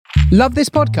Love this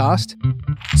podcast?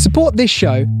 Support this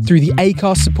show through the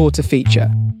Acast supporter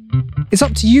feature. It's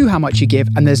up to you how much you give,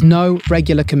 and there's no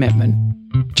regular commitment.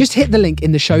 Just hit the link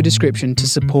in the show description to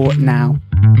support now.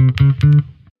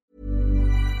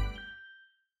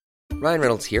 Ryan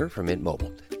Reynolds here from Mint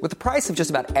Mobile. With the price of just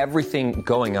about everything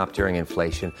going up during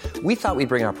inflation, we thought we'd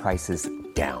bring our prices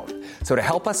down. So to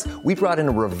help us, we brought in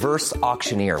a reverse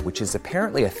auctioneer, which is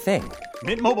apparently a thing.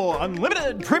 Mint Mobile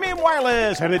Unlimited Premium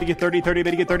Wireless. How to get 30, 30,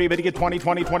 bit to get 30, bit to get 20,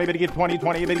 20, 20, bit to get 20,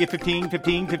 20, bit to get 15,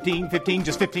 15, 15, 15,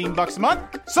 just $15 a month?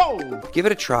 Sold! Give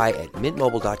it a try at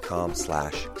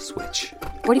mintmobile.com/switch.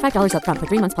 $45 up front for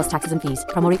 3 months plus taxes and fees.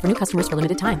 Promo rate for new customers for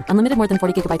limited time. Unlimited more than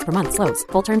 40 gigabytes per month. Slows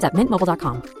full terms at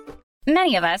mintmobile.com.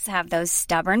 Many of us have those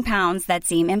stubborn pounds that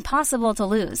seem impossible to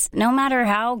lose, no matter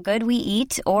how good we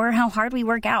eat or how hard we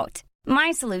work out. My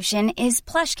solution is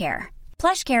PlushCare.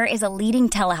 PlushCare is a leading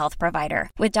telehealth provider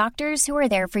with doctors who are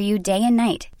there for you day and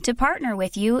night to partner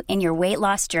with you in your weight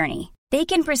loss journey. They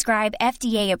can prescribe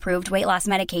FDA-approved weight loss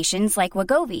medications like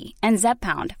Wegovy and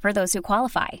Zepbound for those who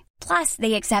qualify. Plus,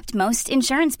 they accept most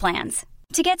insurance plans.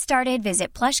 To get started,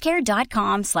 visit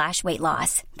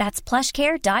plushcare.com/weightloss. That's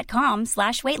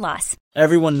plushcare.com/weightloss.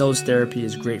 Everyone knows therapy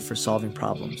is great for solving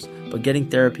problems, but getting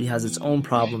therapy has its own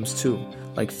problems too,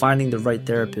 like finding the right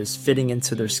therapist, fitting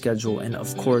into their schedule, and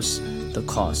of course, the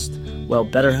cost. Well,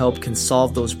 BetterHelp can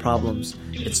solve those problems.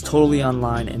 It's totally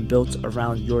online and built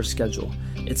around your schedule.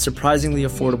 It's surprisingly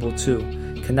affordable too.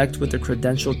 Connect with a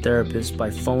credentialed therapist by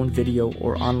phone, video,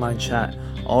 or online chat,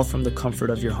 all from the comfort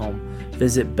of your home.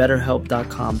 Visit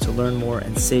BetterHelp.com to learn more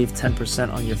and save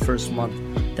 10% on your first month.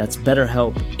 That's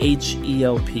BetterHelp,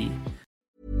 H-E-L-P.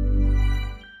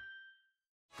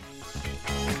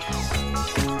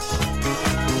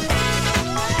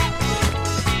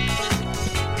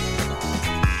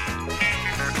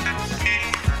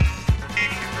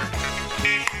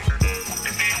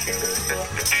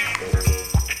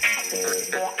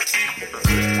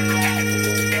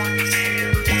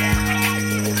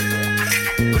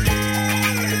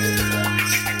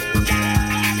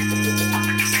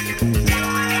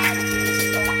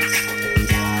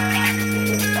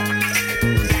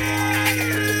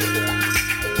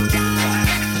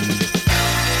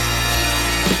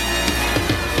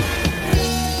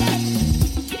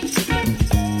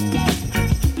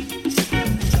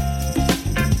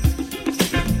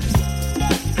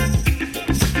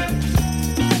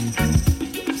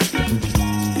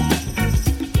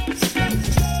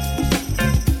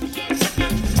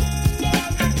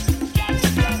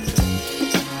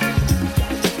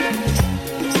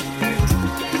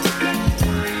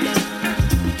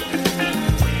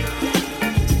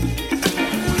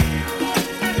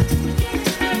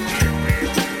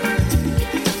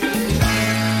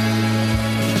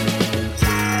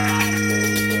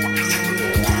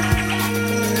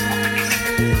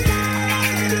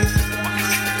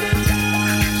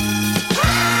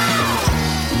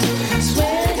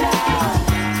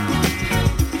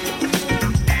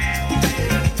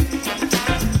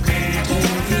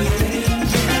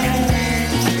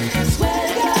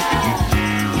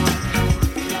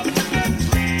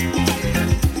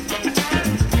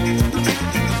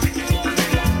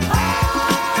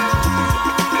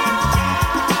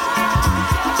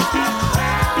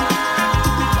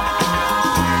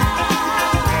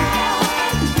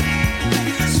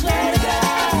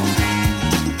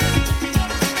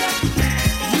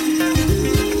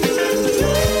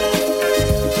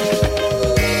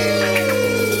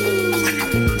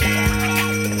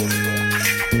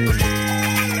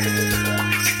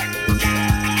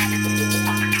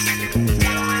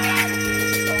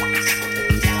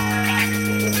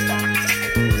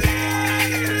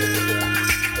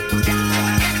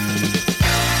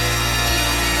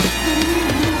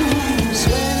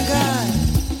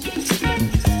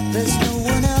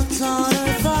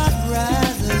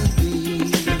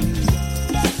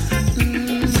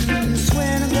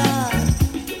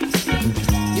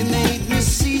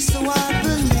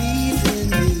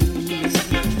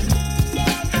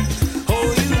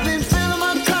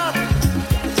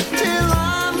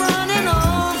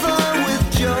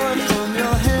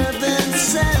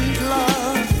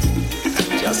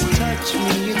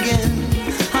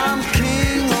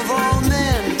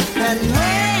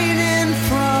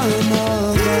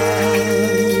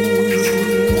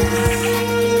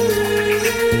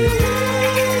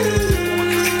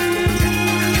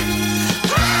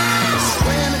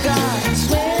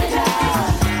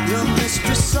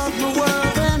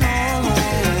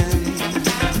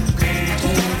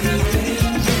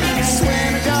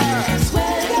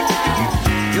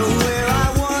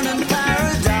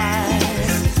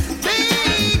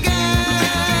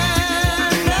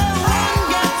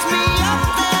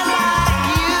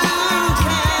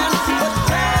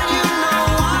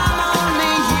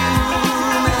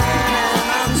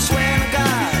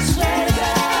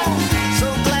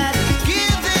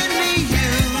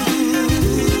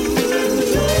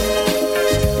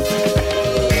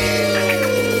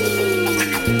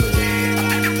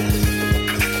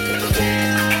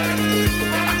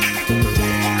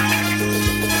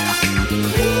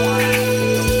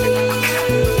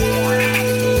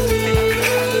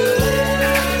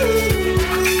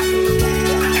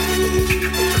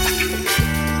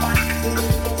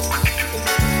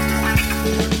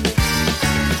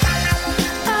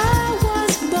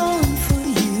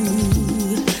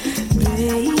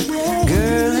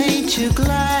 aren't you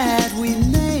glad we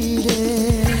made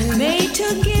it? Made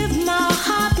to give my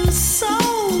heart and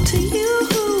soul to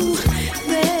you,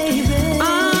 baby.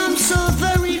 I'm so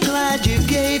very glad you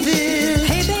gave it.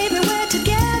 Hey baby, we're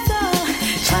together,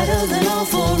 tighter than all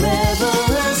forever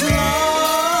as long.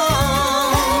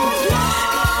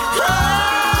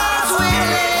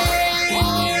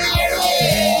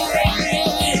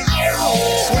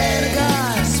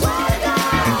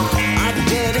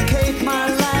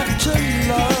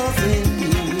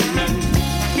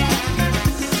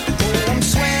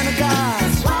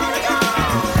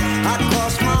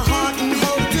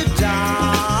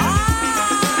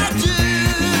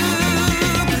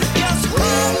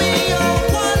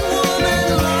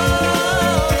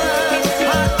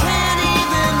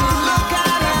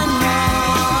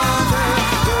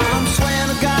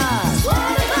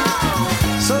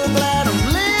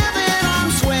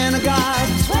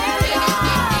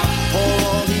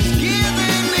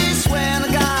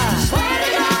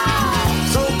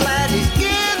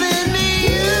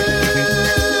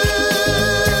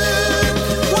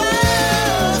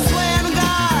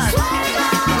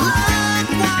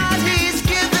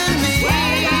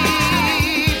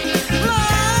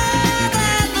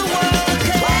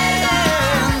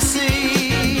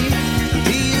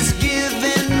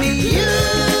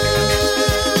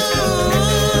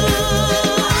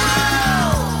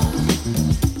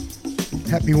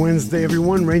 Happy Wednesday,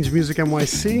 everyone. Range Music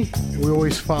NYC. We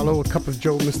always follow A Cup of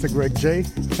Joe, Mr. Greg J.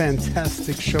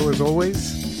 Fantastic show as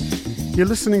always. You're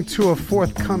listening to a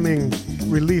forthcoming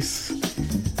release.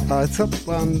 It's up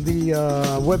on the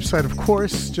website, of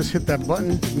course. Just hit that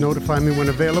button. Notify me when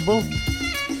available.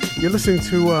 You're listening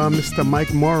to Mr.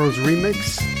 Mike Morrow's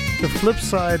remix. The flip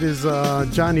side is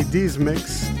Johnny D's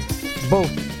mix.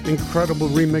 Both incredible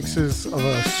remixes of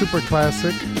a super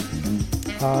classic.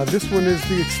 This one is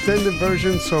the extended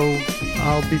version, so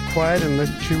I'll be quiet and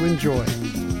let you enjoy.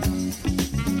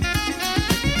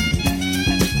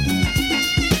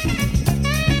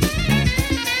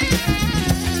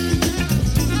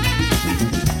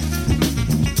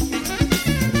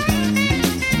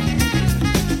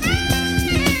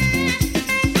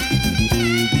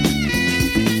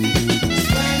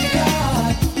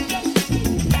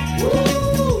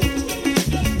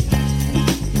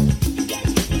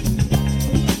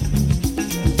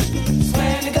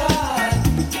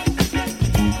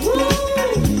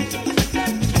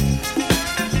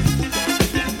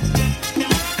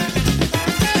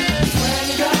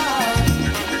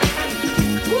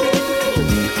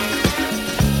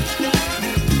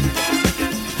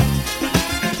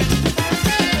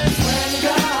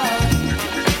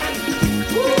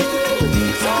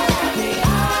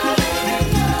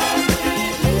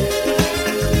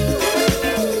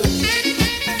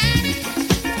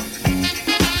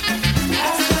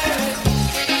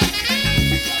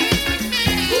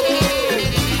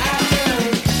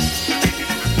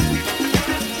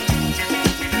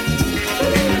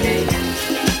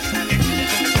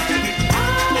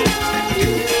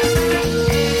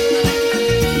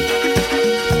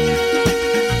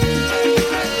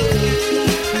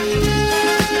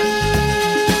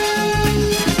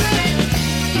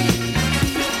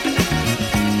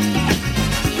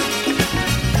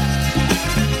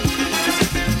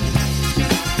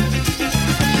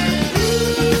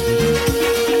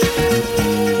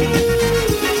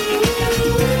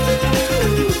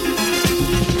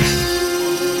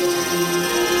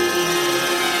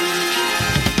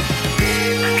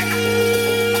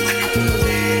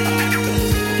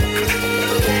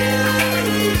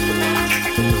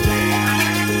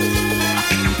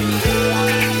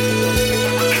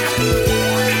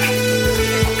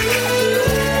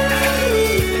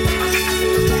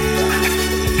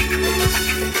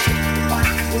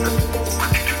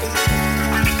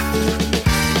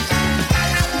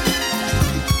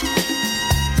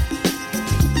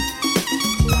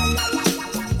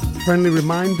 Friendly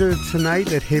reminder,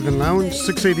 tonight at Haven Lounge,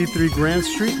 683 Grand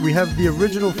Street, we have the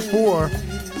original four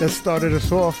that started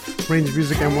us off, Range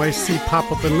Music NYC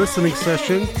pop-up and listening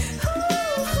session.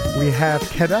 We have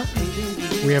Keda,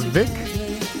 we have Vic,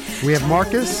 we have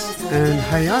Marcus, and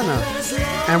Hayana.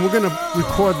 And we're going to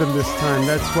record them this time.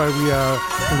 That's why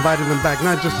we invited them back,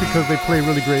 not just because they play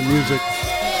really great music.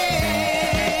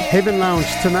 Haven Lounge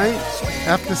tonight,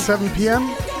 after 7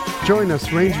 p.m., join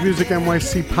us, Range Music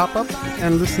NYC pop-up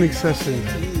and listening session.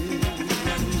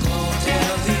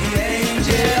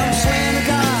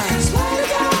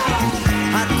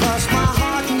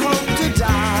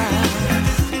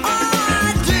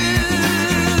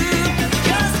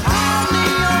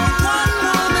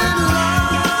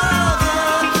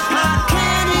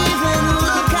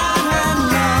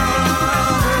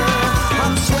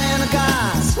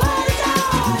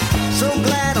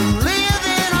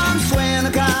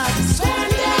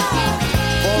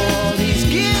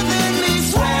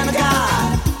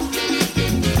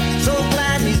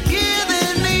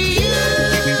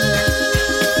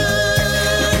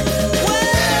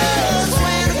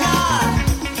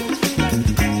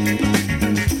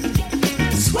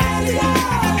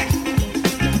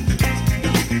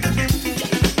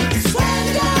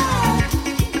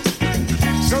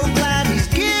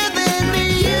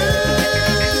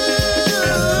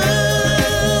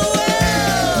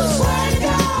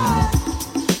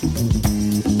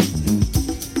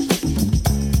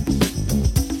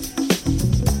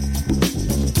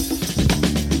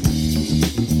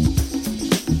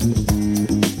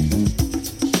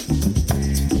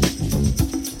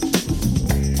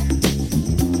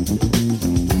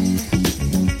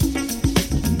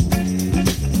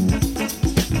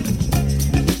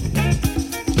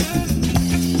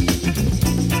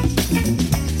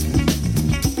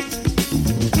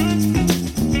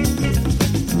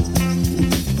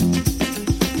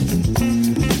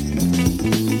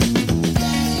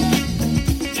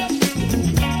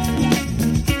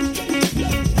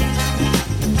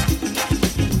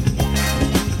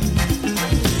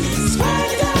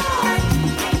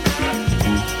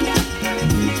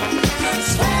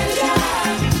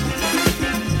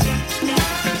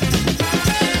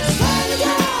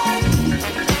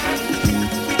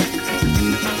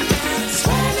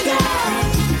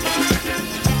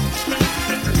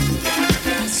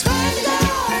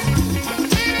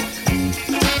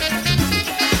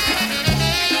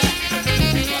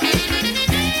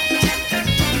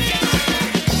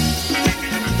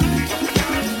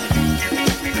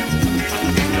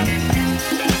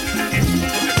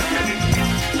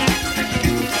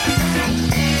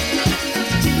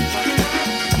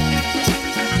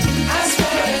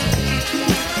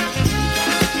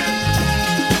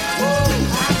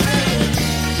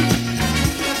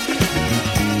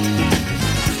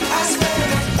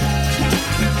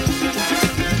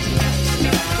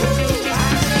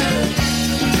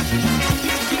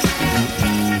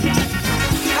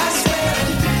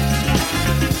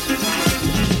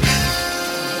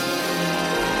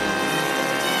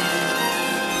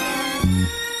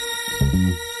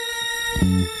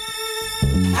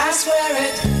 swear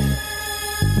it.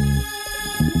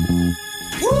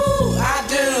 Woo, I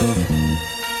do.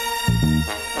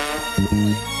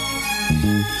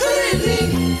 Believe me,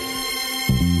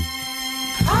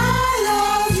 I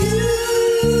love you.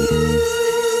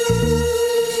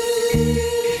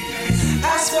 I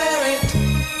swear it.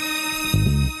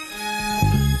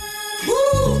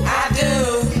 Woo, I do.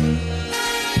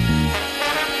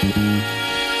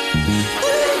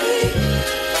 Believe me.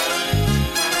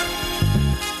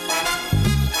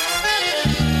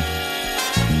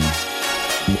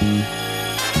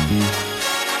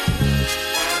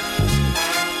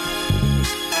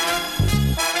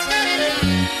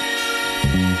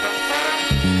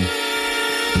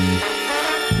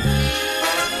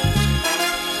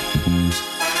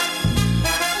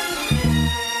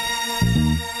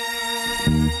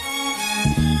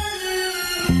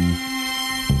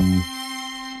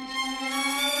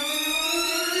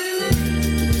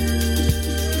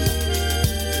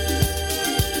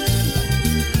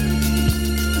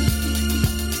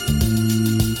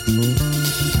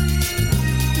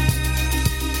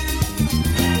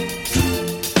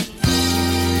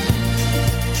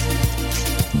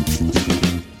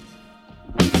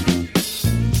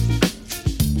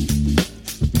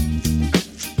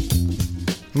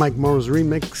 Mike Morrow's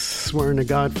remix, Swearing to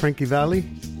God, Frankie Valli.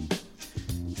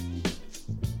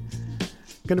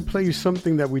 Gonna play you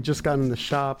something that we just got in the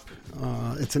shop.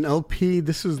 It's an LP.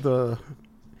 This is the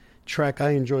track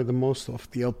I enjoy the most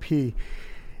off the LP.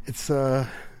 It's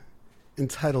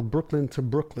entitled Brooklyn to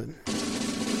Brooklyn.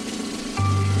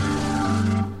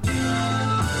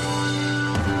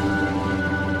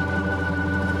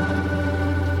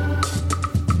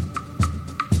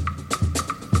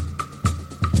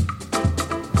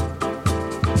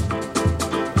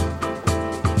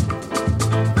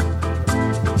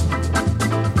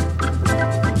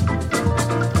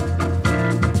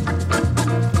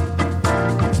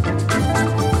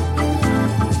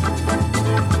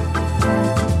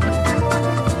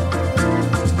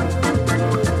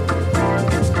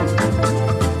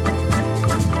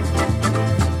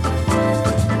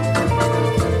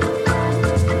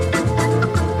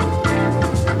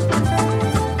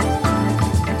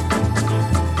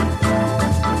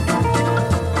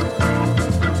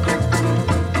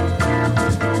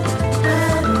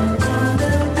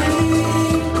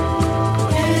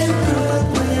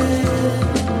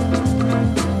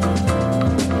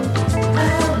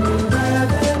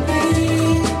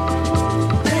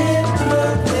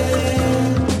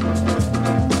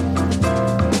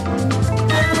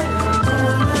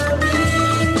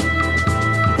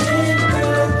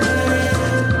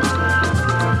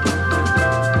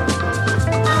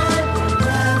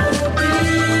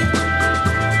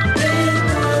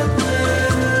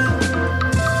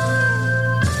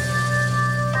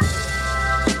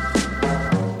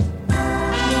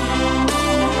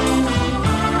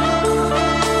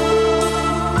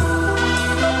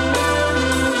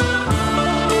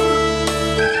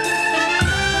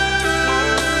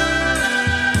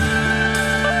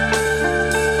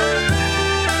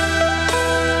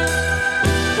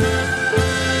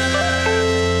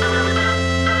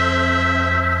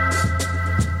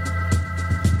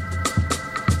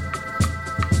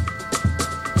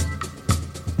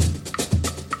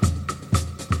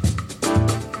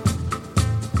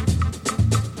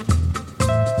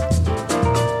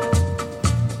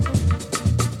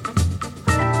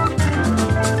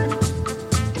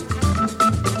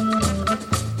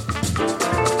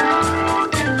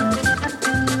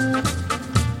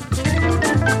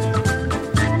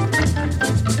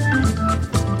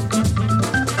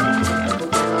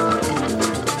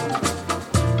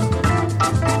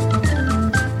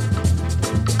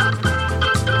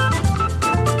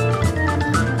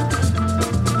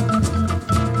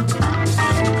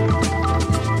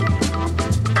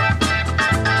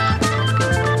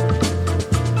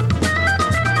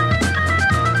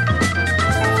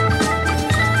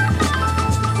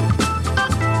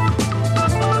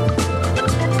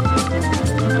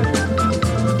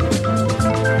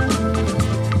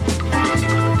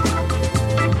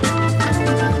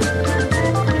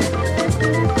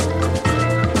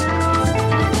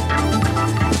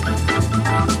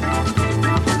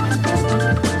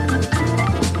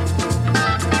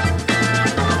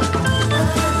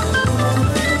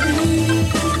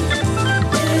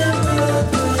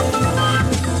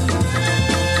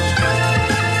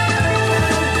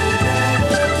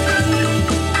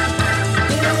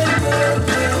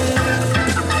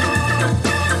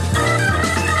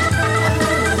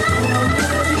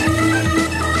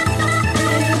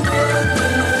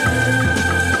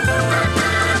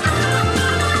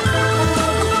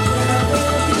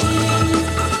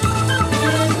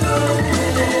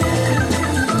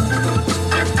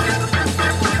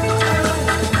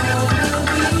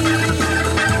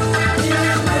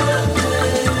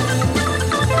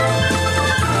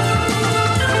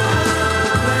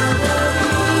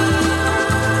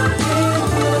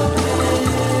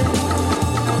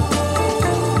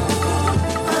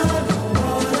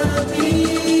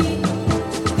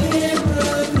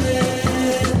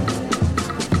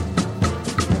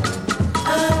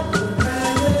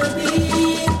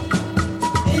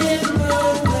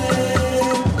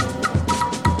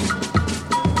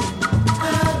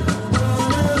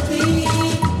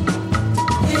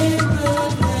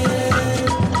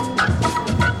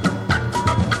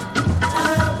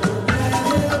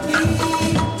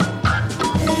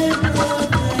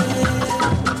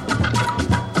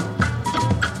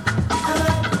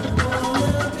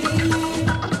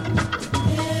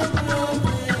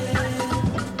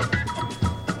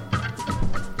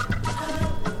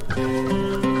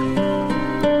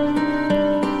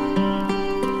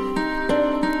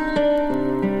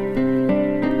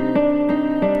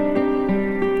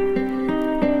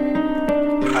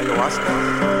 Ayahuasca,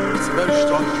 it's a very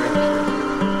strong drink.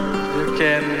 You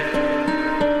can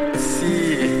see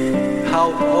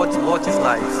what is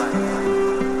life.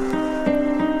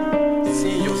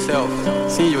 See yourself,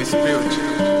 see your spirit,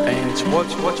 and what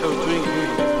you're doing here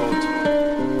in the world.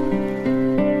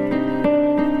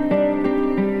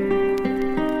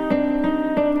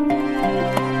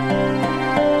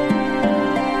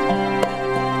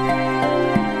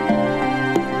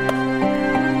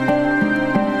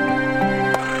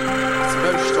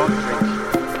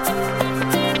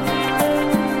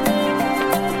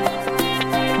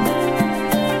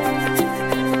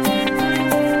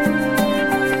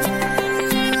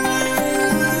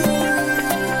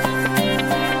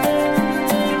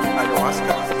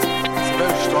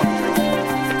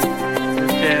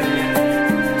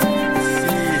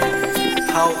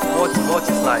 What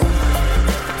is life?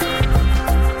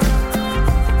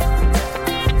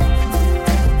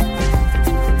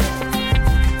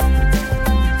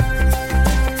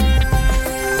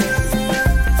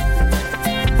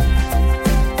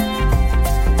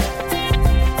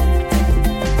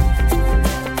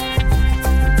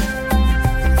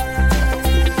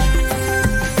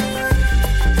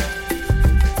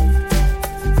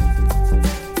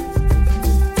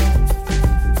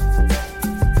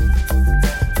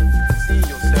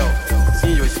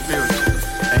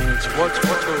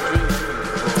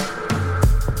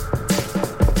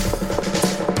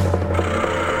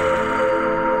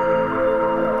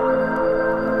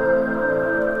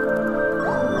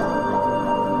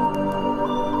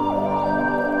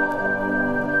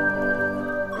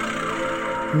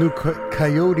 New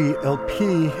Coyote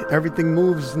LP, Everything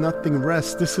Moves, Nothing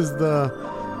Rests. This is the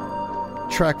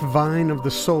track Vine of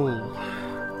the Soul.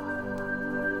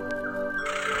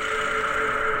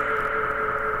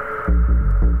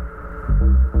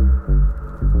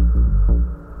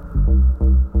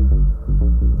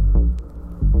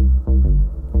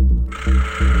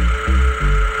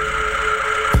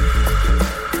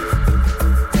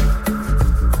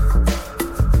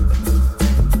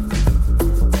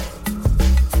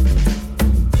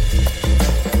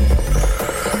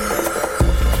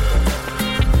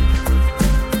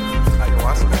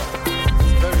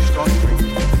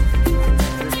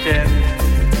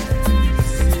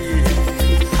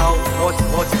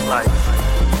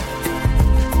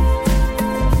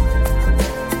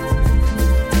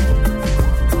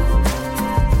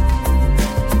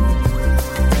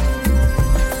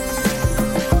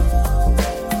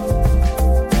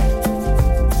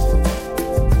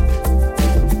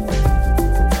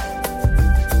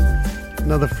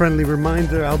 Another friendly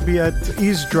reminder, I'll be at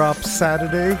Eavesdrop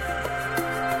Saturday,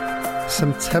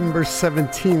 September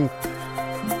 17th,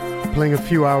 playing a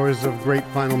few hours of great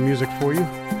vinyl music for you.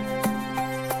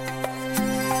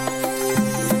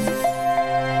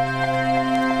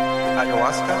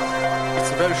 Ayahuasca,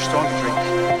 it's a very strong drink.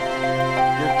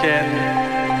 You can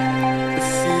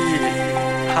see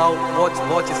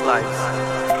what is life.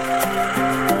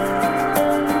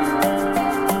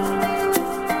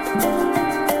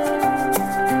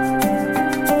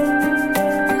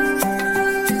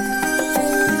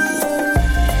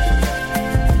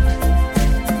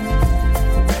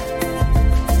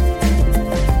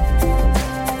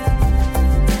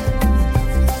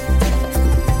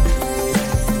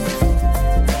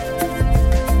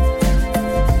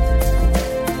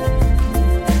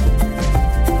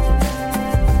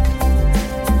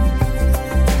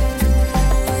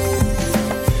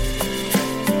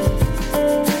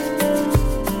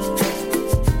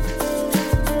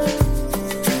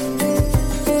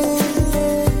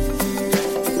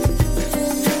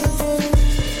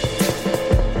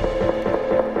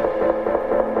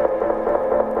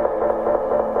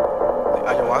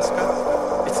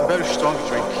 Ayahuasca, it's a very strong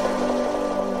drink.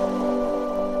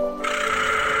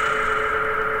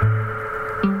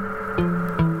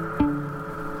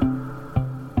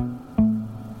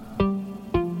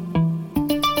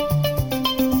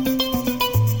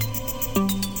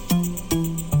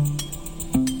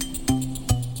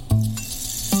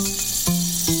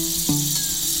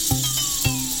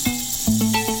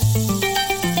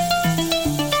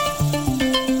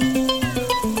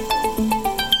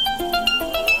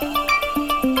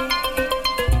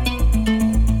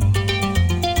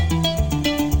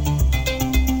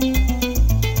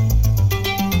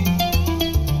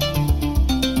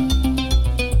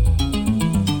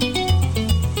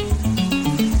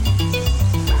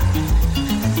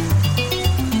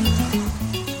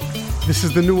 This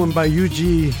is the new one by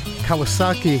Yuji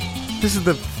Kawasaki. This is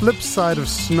the flip side of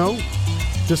Snow.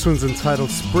 This one's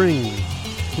entitled Spring.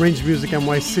 Range Music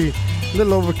NYC. A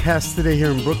little overcast today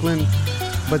here in Brooklyn,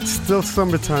 but still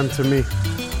summertime to me.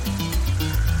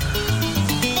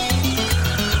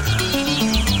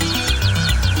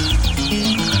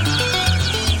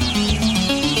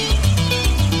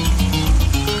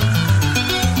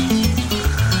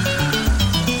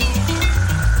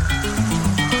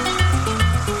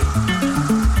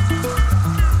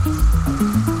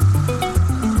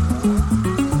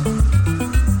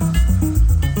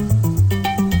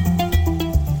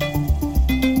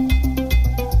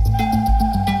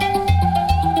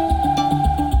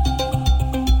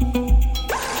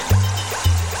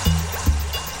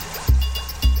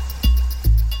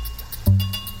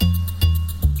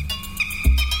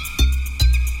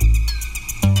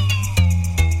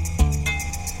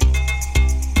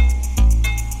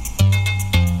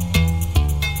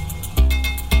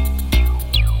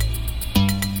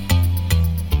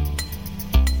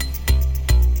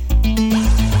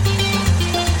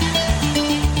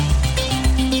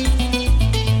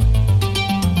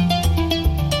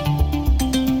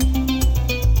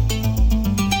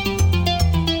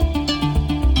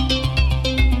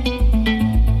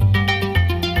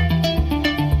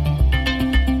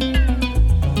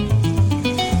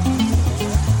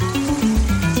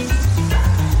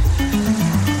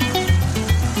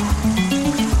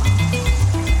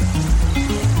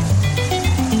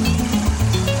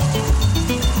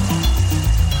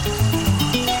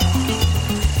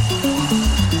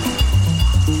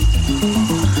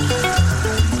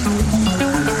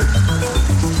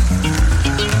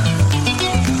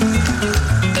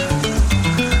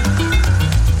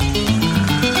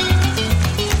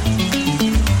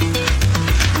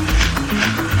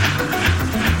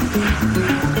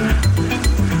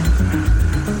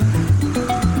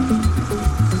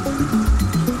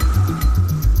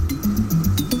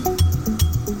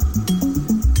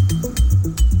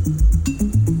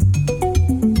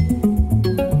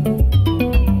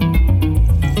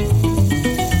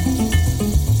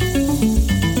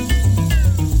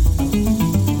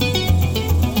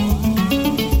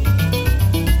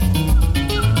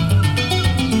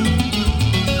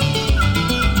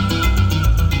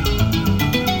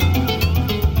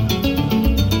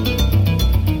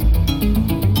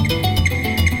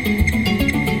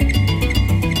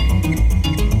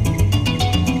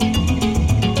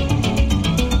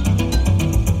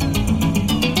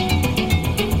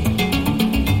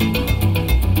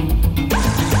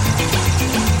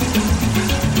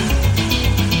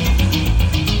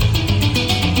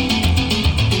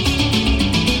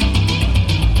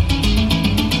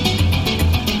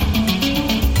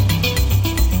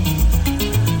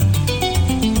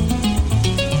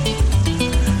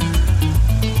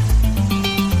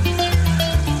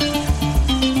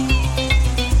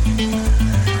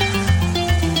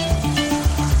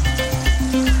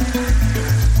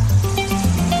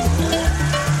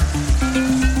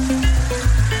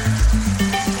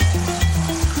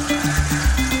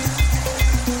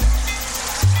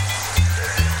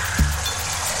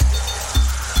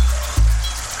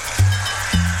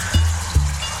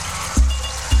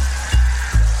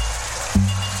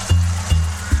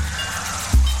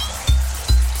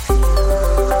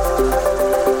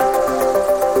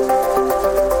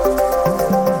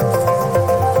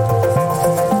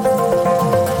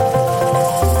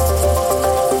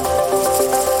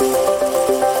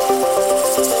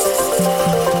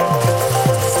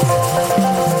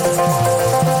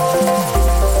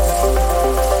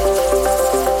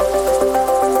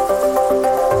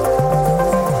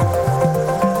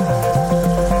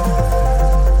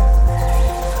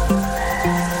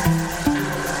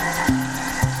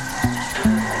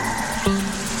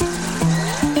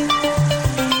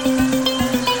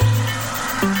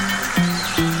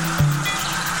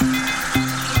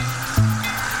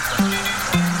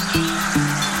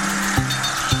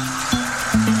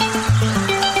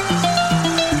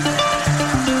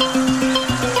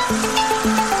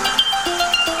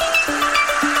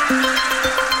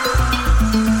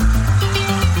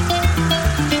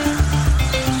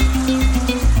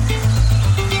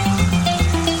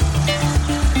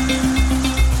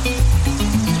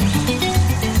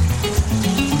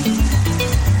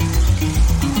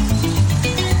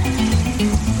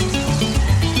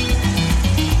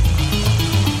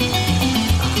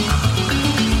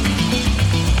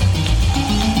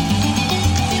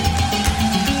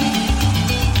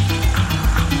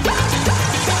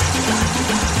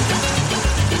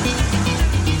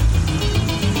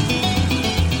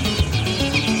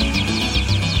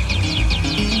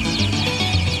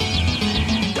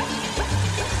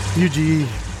 Yuji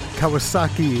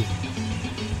Kawasaki.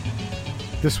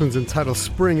 This one's entitled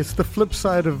Spring. It's the flip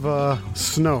side of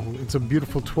Snow. It's a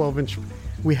beautiful 12-inch.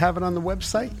 We have it on the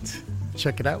website.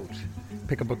 Check it out.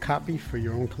 Pick up a copy for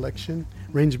your own collection.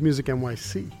 Range Music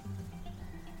NYC.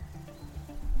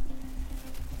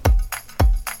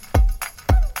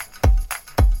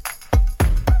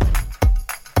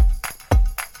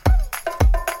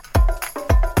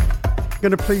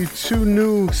 Gonna play you two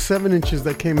new 7-inches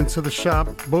that came into the shop,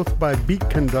 both by Beat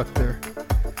Conductor.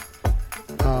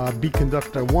 Beat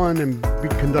Conductor 1 and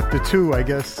Beat Conductor 2, I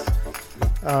guess.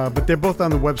 But they're both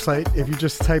on the website. If you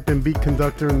just type in Beat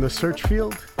Conductor in the search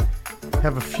field,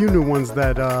 have a few new ones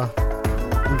that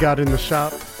we got in the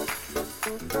shop.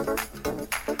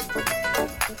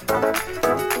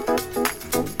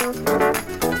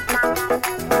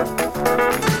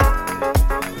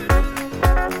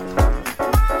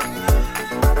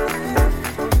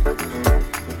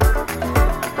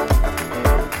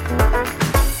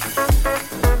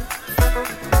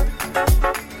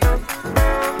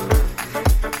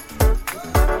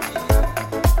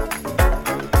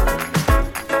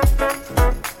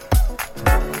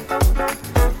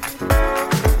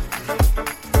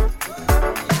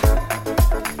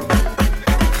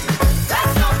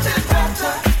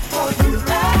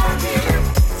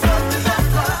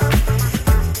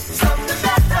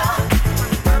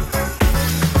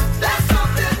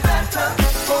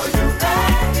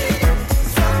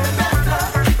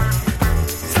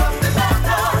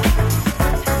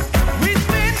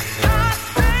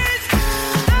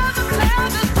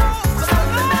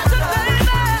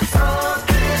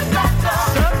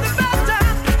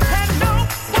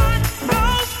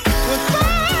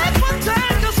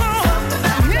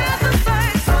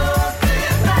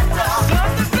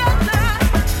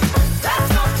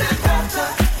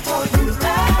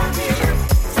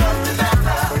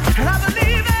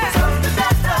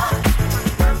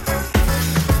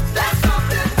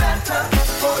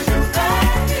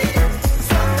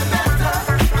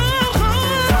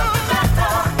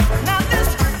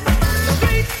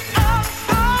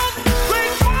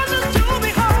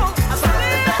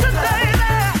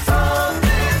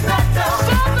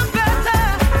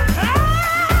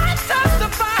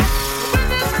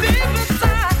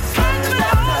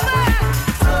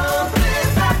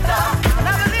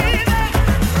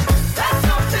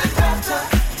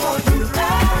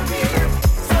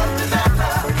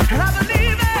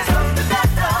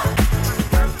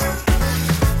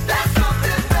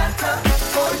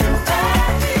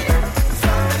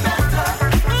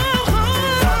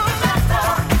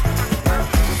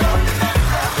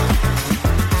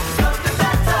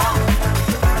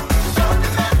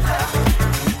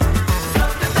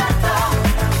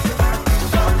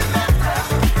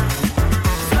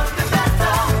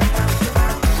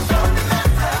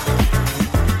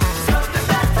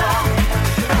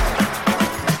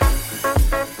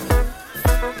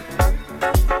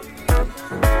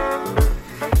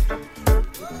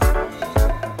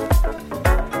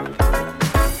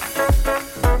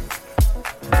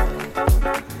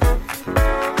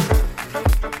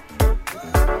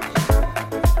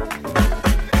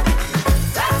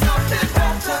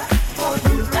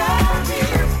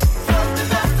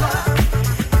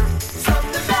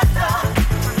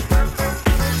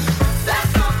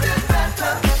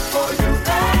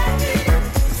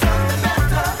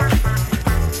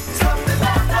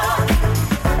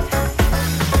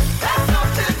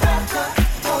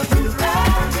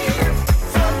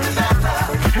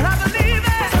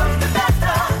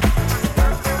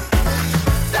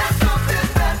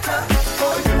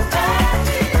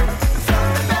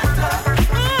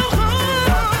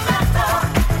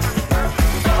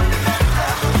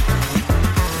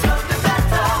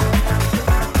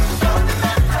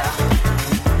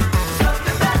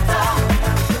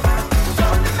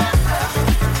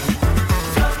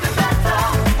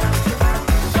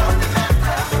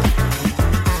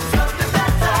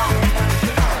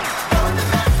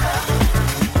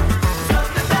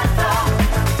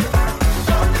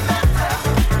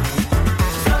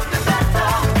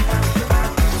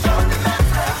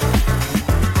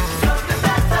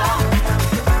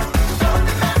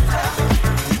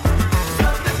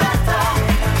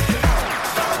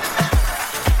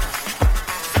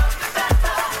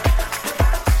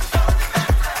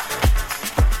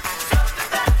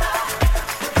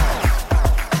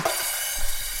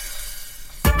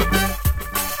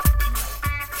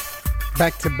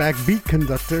 Back-to-back Beat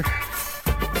Conductor.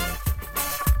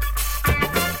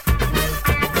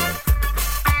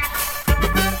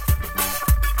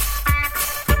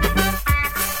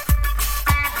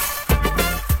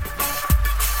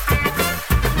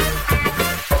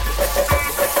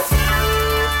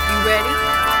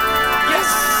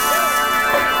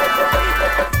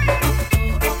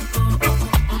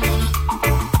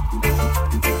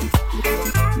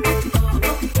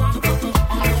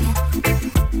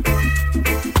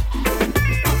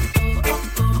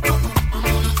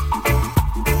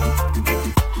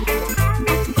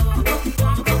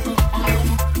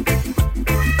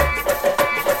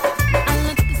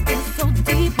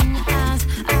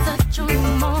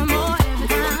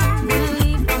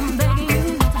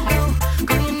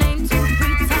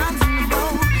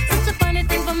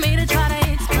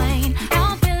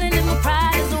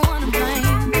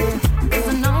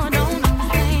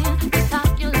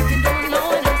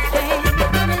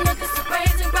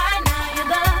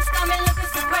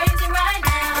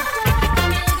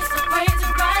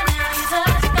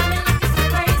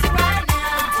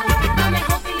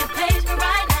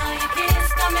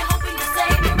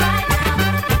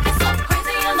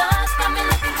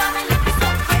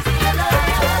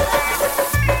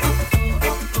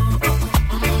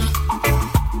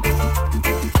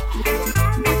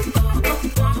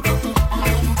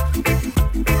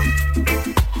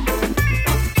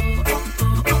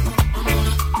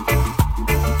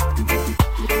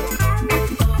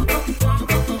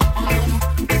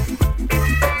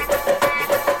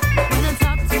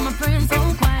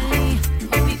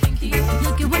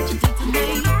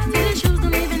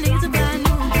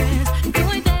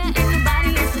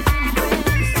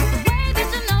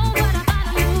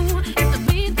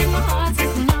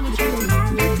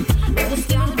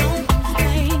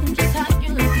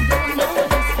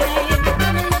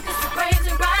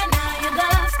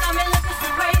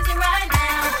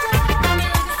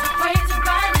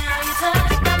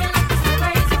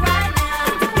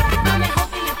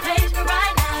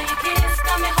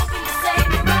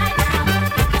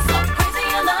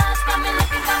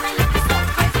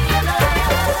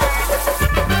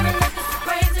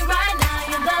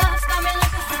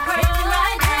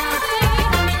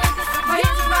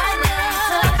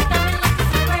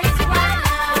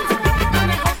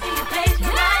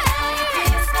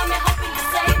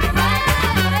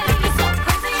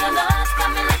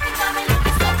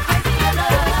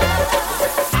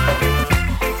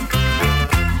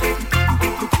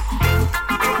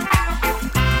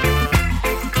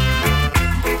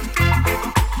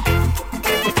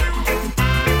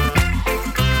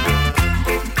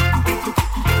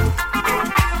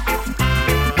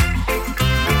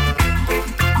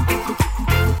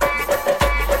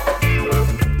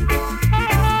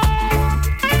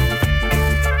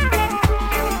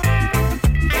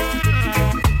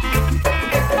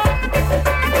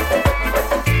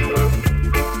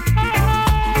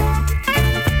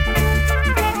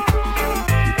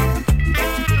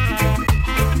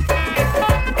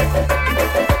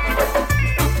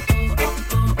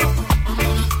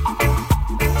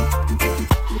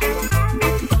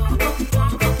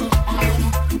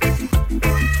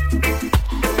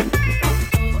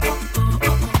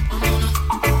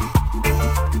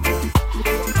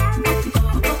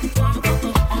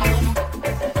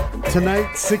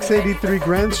 Tonight, 683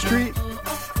 Grand Street,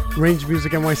 Range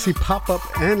Music NYC pop-up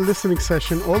and listening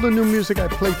session. All the new music I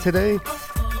play today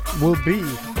will be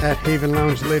at Haven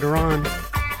Lounge later on.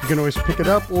 You can always pick it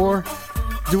up or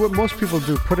do what most people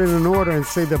do. Put it in order and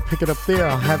say they'll pick it up there.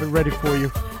 I'll have it ready for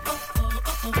you.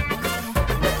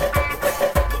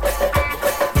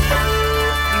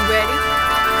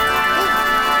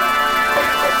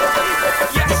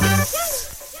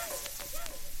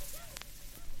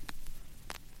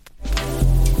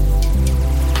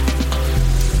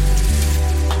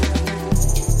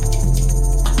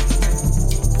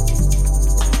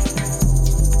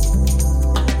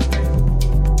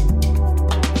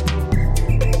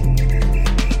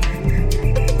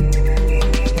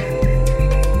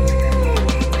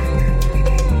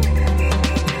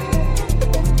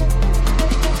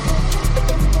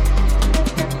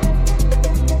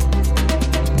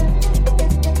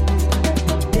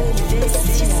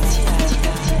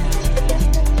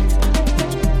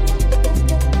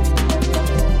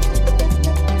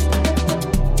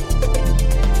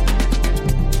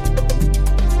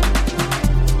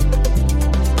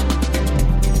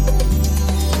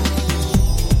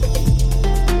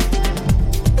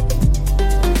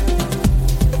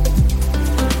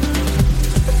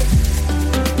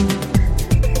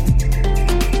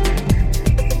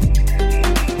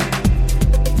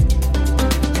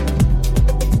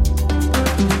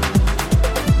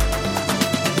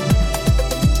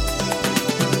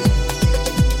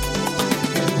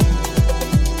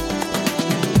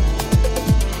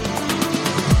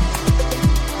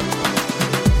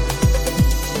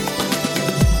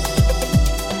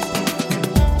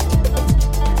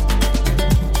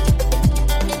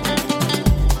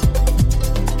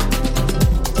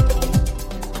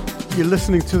 You're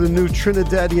listening to the new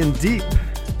Trinidadian Deep,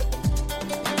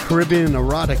 Caribbean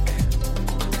Erotic.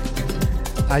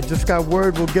 I just got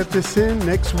word we'll get this in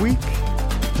next week.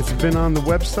 It's been on the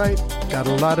website. Got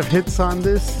a lot of hits on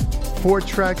this. 4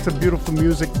 tracks of beautiful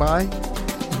music by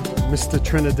Mr.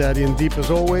 Trinidadian Deep as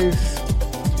always.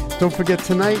 Don't forget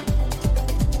tonight,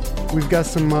 we've got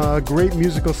some great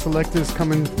musical selectors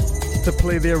coming to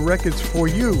play their records for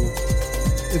you.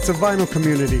 It's a vinyl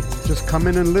community. Just come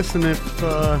in and listen if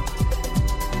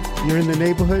you're in the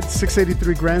neighborhood.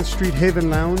 683 Grand Street, Haven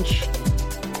Lounge.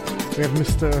 We have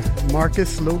Mr.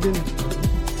 Marcus Logan.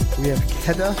 We have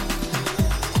Keda,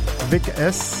 Vic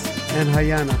S, and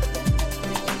Hayana.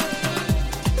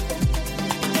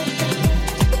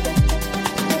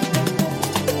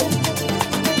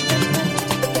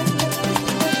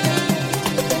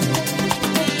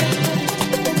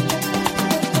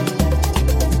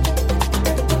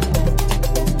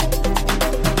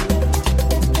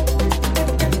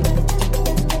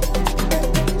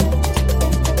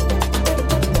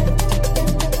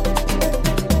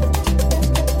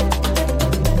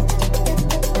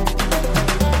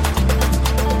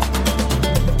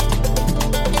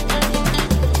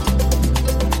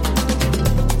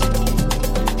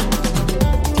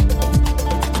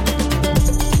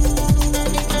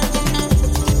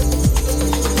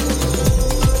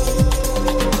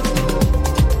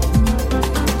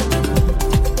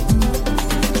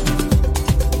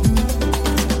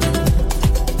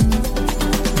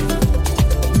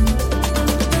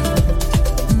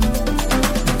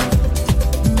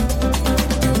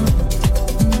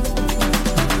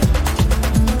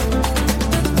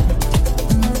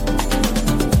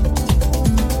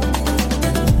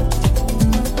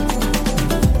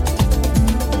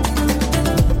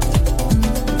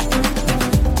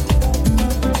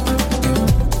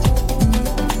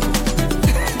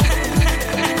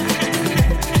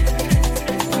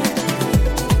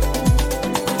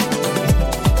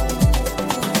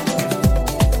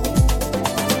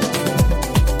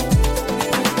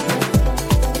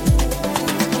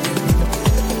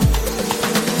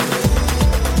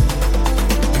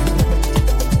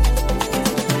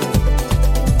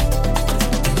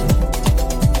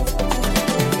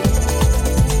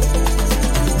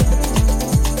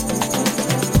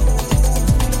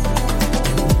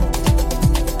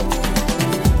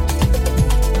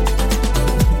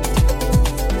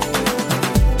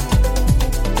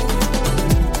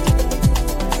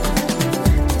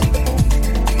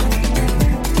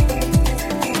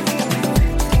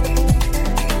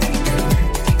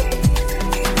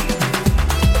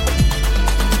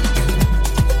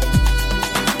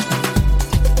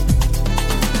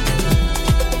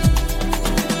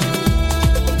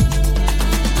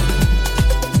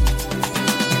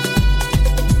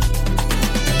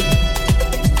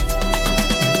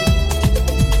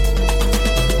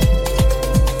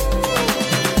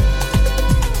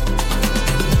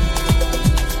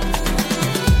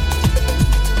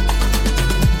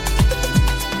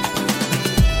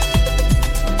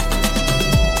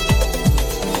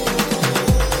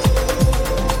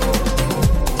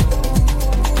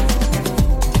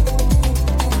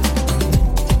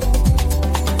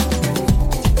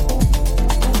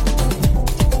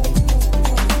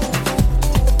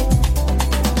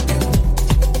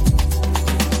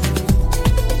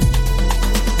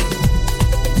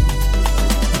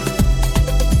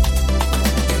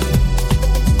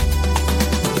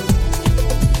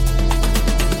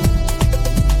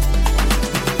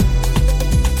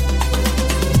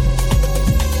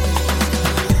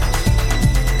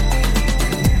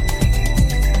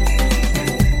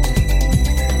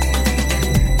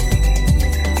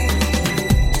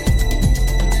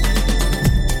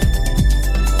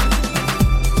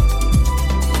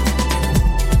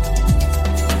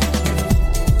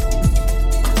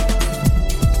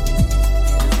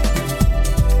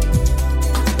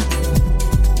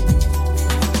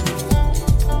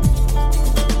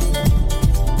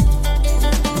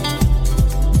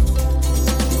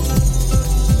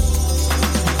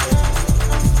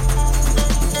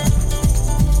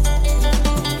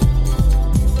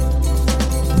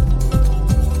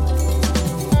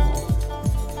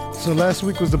 So last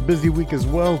week was a busy week as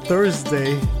well.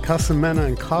 Thursday, Casamena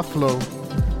and Kaflo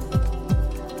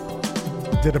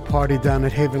did a party down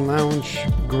at Haven Lounge.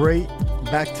 Great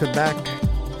back-to-back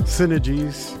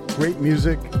synergies, great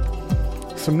music.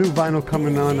 Some new vinyl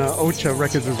coming on Ocha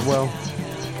Records as well.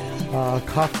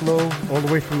 Kaflo, all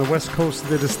the way from the West Coast,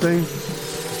 did his thing.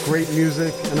 Great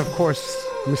music. And of course,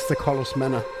 Mr. Carlos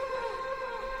Mena.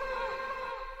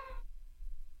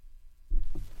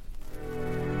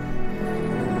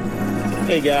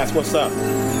 Hey guys, what's up?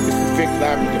 This is Vic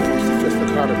Lavender from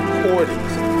Sophisticated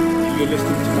Recordings. You're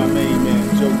listening to my main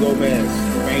man, Joe Gomez.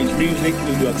 Arrange music,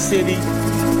 New York City.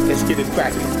 Let's get it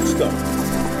cracking. Let's go.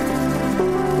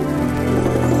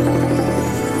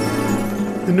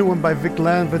 The new one by Vic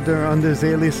Lavender under his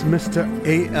alias Mr.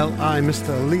 ALI,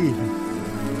 Mr. Ali.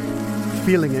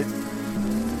 Feeling it.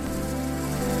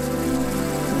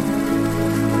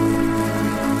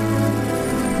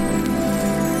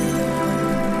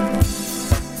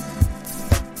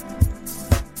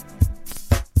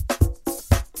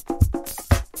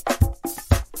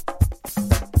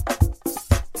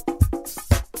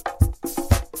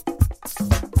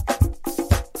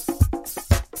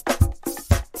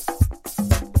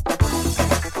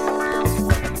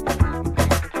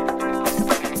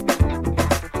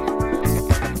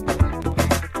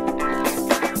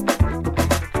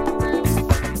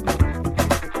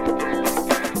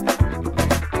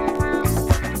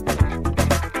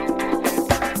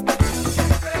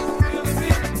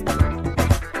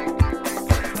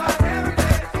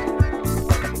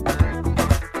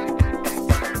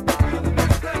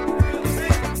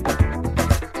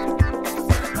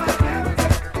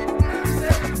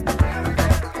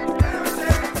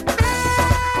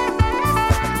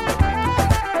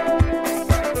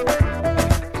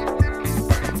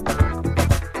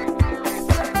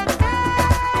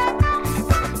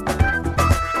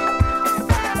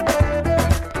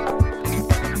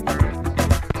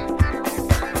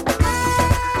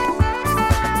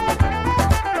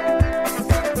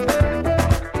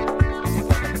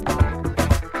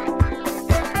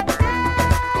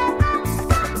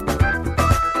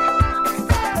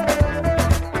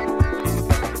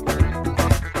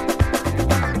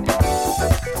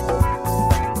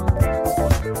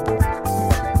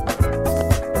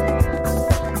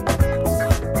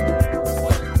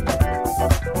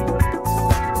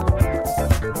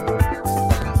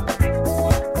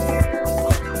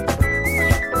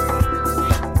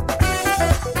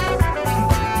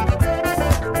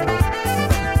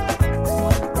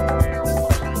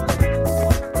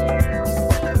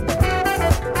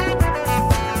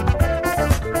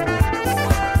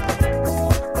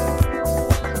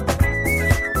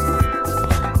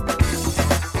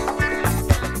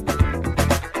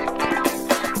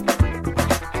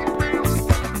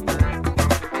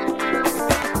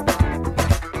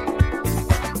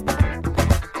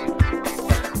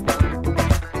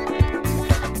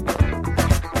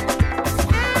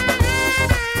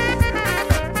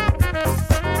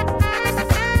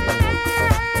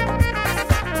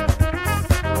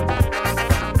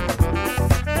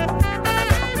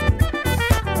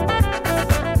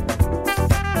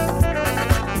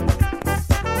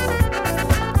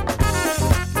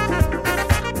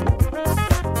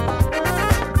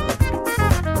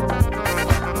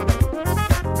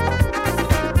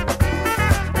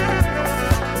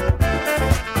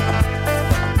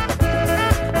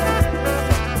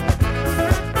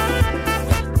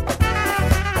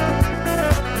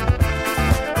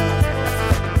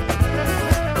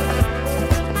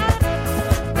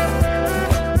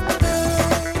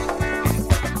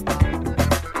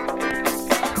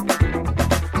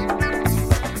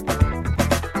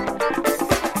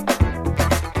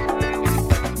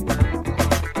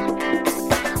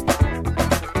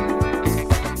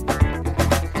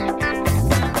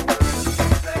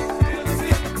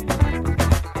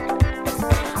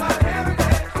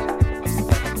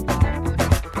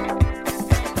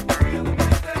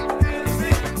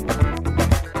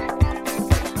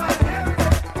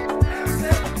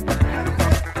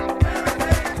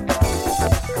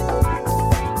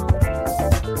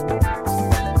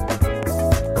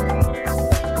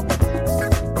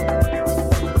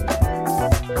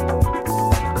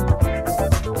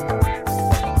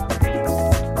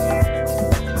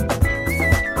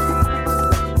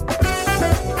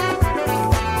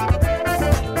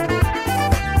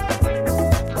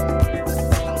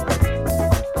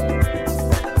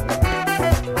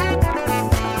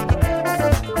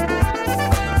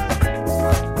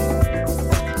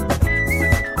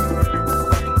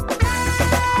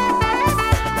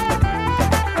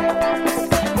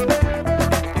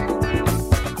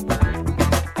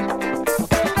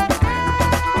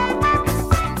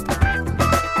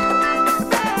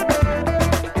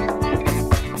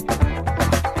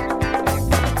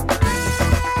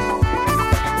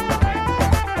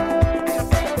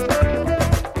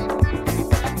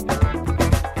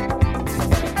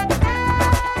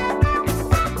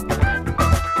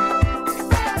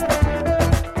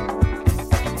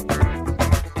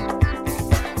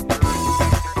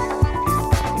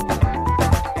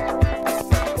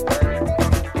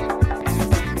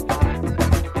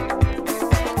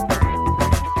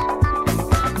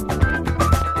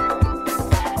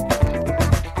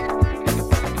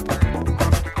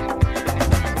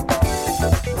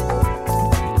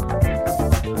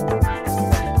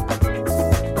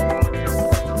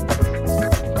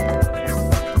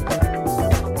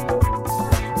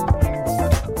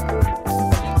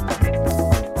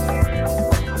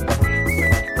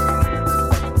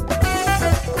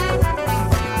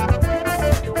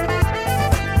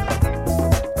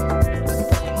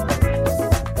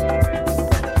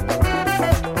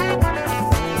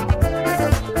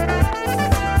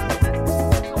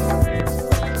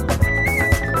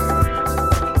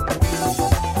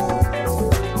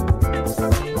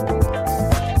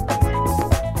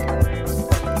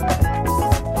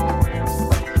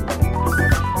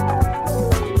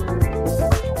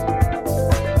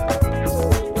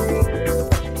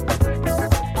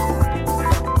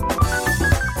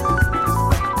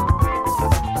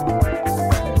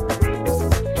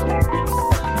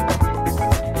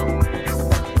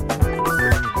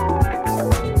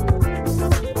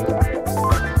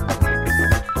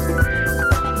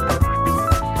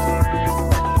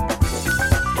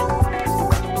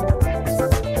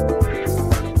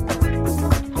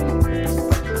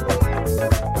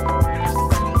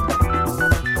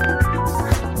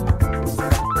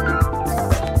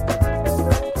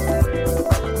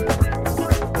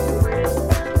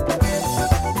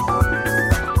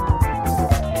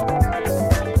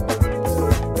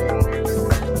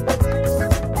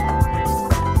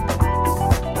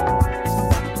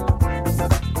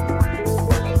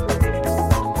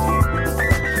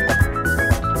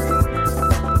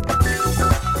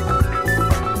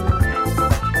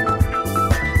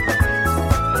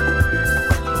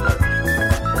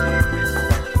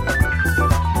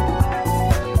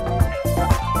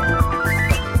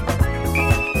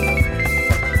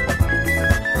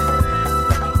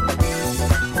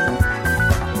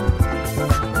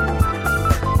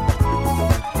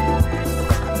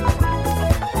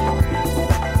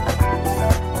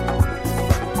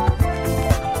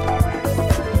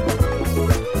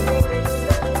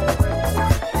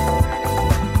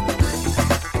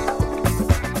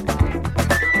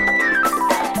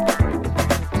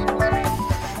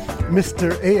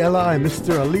 Mr. ALI,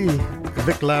 Mr. Ali,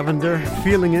 Vic Lavender,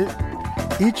 Feeling It.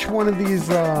 Each one of these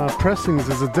pressings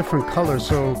is a different color,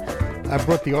 so I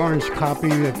brought the orange copy.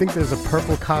 I think there's a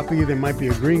purple copy. There might be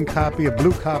a green copy, a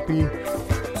blue copy.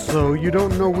 So you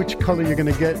don't know which color you're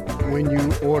going to get when you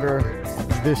order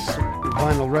this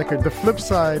vinyl record. The flip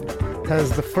side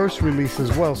has the first release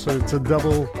as well, so it's a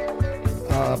double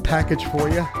package for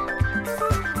you.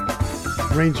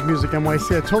 Range Music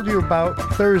NYC. I told you about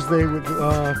Thursday with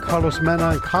Carlos Mena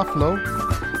and Kaflo.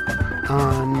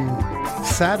 On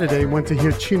Saturday, went to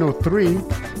hear Chino 3,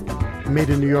 Made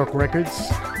in New York Records.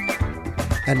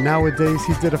 And nowadays,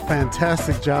 he did a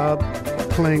fantastic job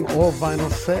playing all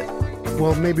vinyl set.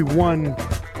 Well, maybe one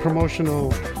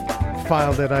promotional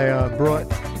file that I brought.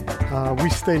 We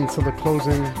stayed until the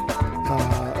closing.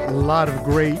 A lot of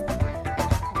great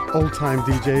old-time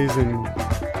DJs and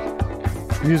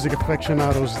music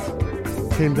aficionados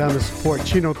came down to support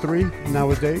Chino 3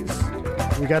 nowadays.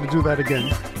 We got to do that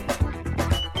again.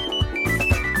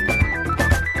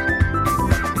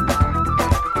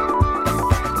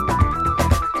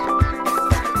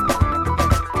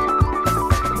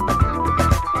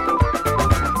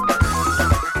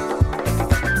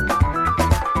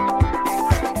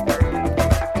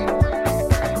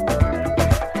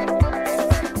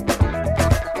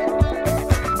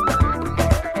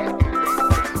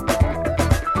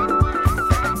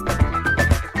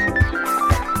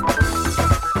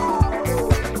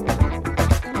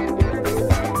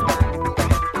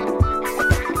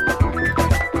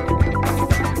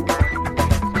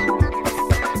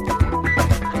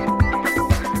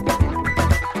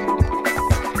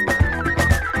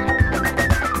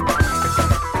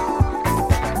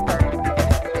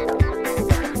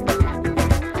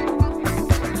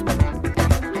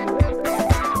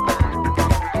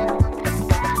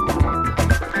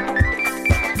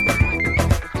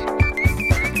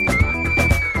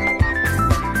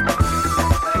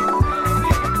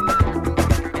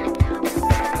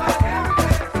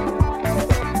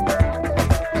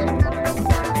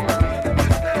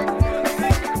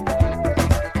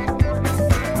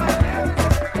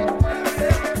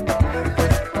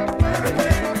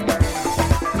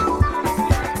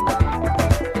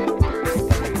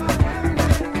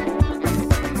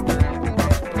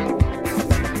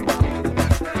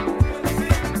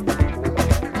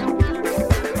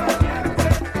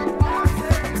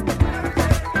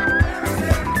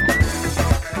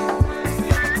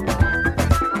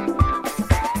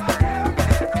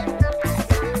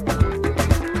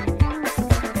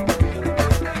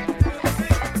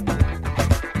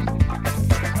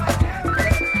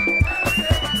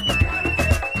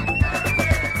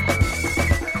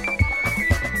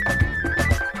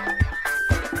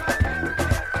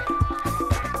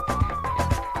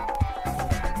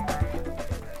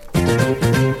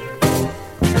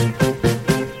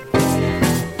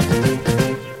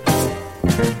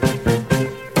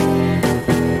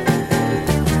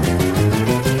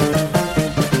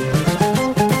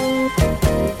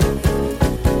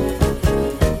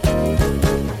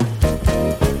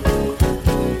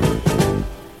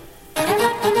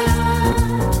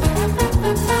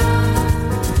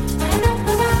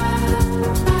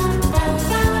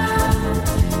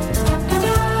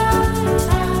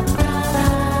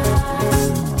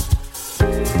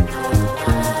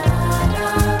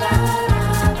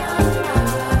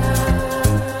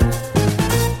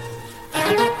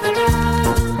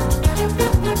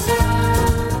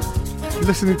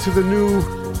 Listening to the new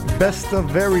Best of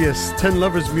Various 10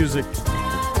 Lovers music.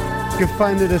 You can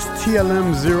find it as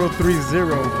TLM030.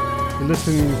 You're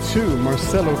listening to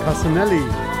Marcello Casanelli,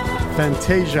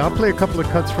 Fantasia. I'll play a couple of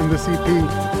cuts from this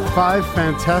EP. 5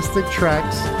 fantastic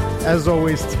tracks. As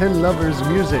always, 10 Lovers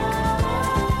music.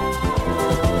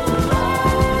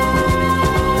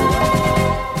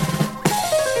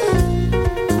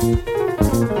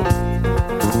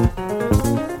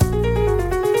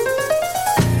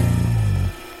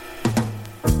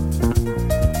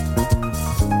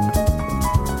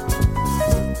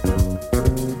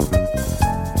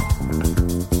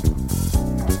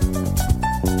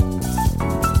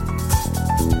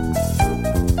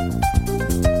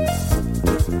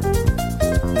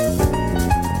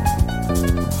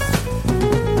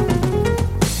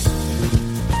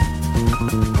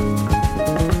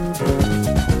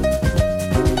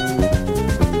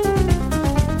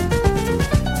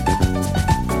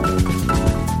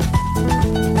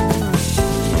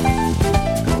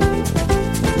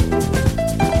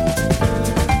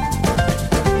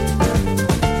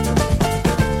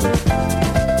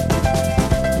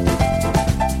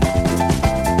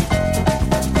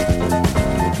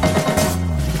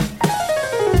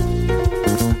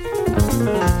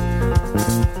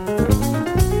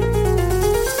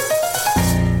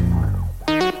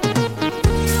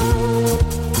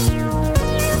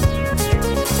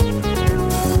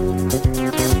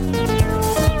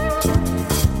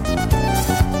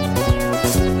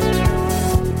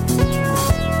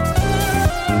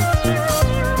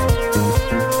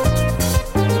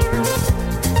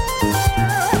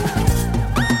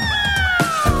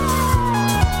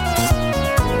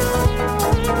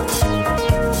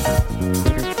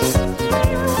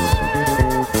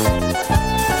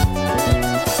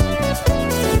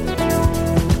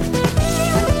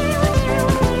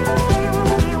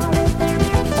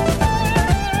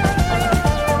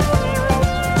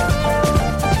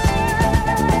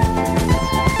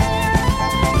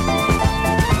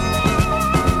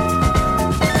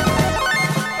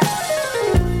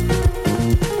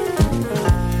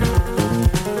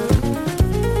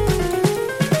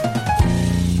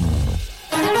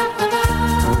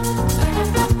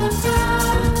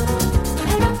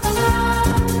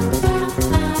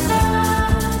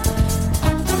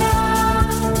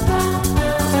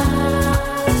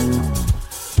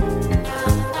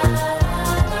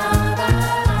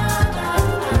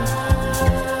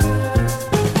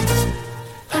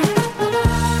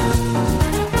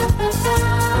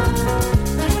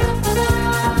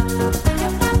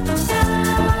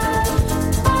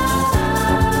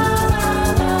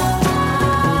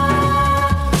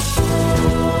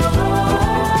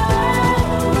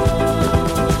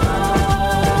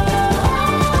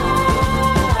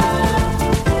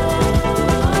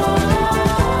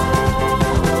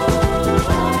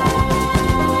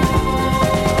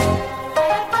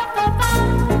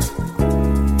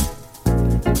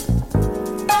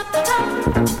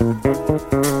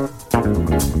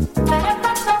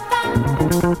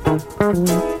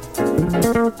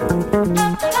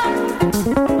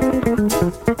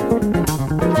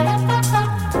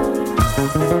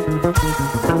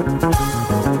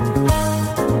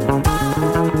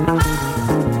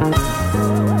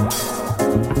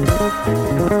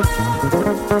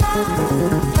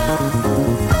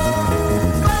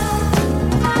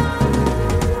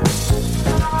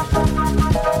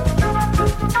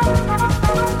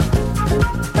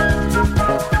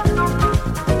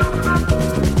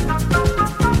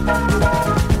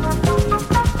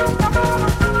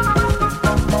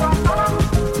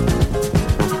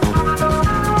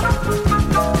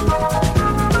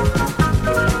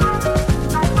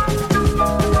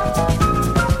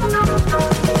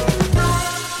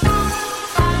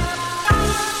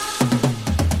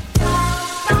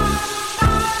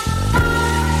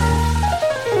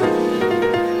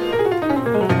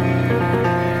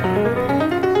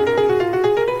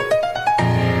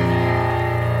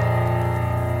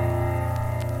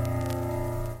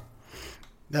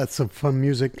 That's some fun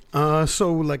music.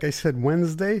 So, like I said,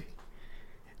 Wednesday,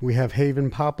 we have Haven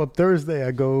pop-up. Thursday,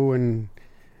 I go and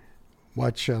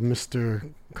watch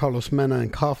Mr. Carlos Mena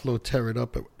and Koflo tear it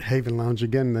up at Haven Lounge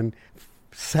again. Then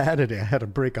Saturday, I had a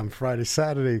break on Friday.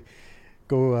 Saturday,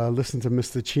 go listen to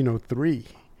Mr. Chino 3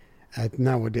 at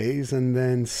Nowadays. And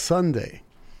then Sunday,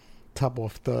 top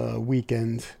off the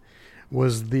weekend,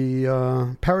 was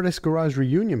the Paradise Garage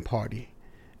reunion party.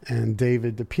 And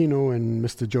David DePino and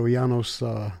Mr.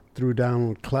 Joyanos threw down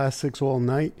with classics all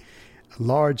night. A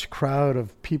large crowd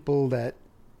of people that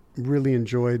really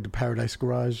enjoyed the Paradise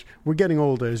Garage. We're getting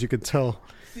older, as you can tell.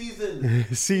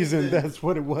 Season, that's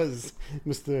what it was.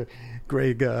 Mr.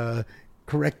 Greg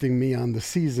correcting me on the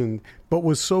season. But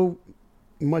was so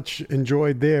much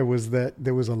enjoyed there was that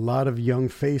there was a lot of young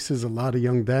faces, a lot of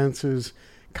young dancers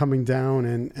coming down.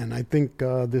 And I think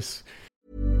this...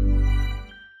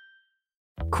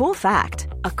 Cool fact,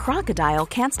 a crocodile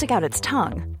can't stick out its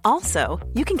tongue. Also,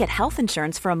 you can get health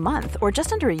insurance for a month or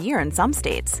just under a year in some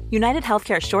states. United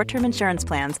Healthcare short-term insurance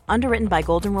plans, underwritten by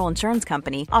Golden Rule Insurance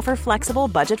Company, offer flexible,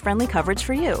 budget-friendly coverage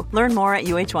for you. Learn more at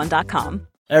uh1.com.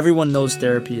 Everyone knows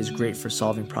therapy is great for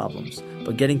solving problems,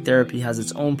 but getting therapy has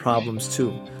its own problems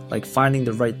too, like finding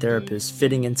the right therapist,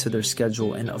 fitting into their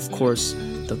schedule, and of course,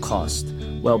 the cost.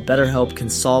 Well, BetterHelp can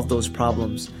solve those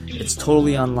problems. It's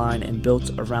totally online and built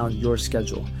around your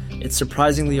schedule. It's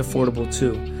surprisingly affordable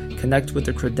too. Connect with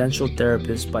a credentialed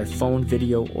therapist by phone,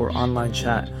 video, or online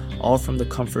chat, all from the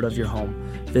comfort of your home.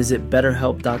 Visit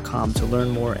BetterHelp.com to learn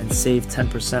more and save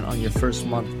 10% on your first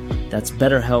month. That's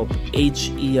BetterHelp,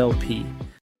 H-E-L-P.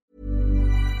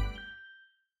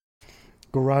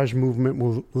 Garage movement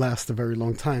will last a very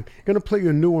long time. Going to play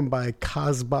you a new one by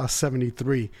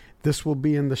Casbah73. This will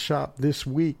be in the shop this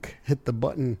week. Hit the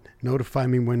button, notify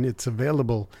me when it's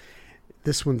available.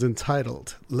 This one's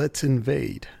entitled, Let's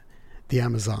Invade the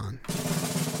Amazon.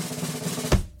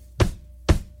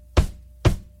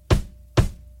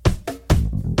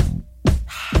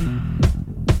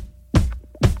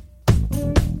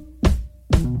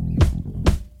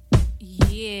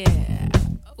 Yeah,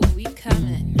 we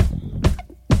coming.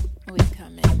 We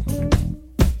coming.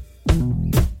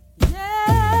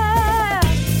 Yeah.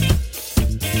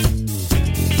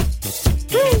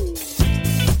 Woo.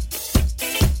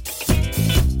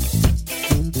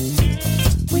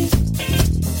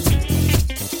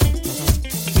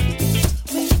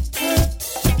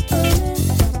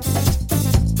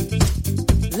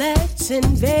 Let's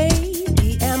invade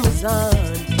the Amazon.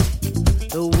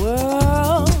 The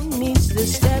world needs to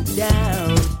step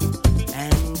down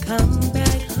and come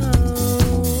back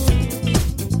home.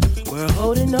 We're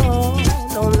holding on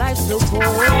life's so cold.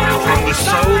 From the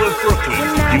soul of Brooklyn,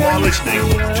 you are listening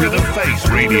to The Face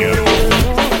Radio.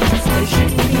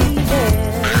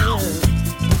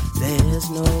 There's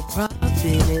no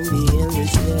profit in the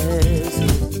endlessness.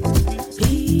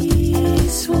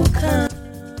 Peace will come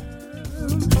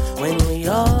when we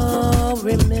all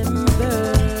remember.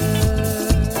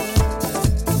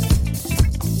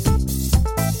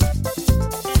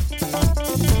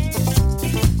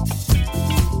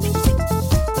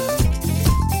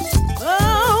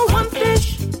 Oh, one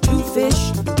fish, two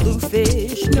fish, blue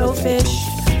fish, no fish,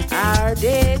 our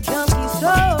dead junkie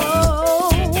soul.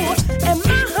 And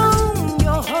my home,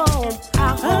 your home,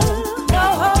 our home,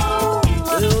 your home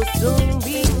will soon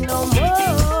be no more.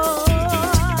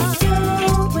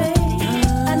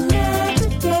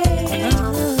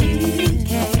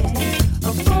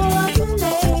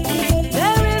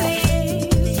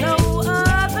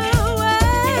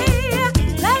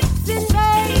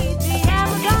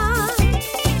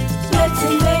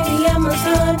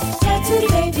 Amazon, let's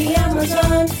invade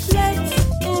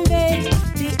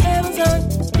the Amazon.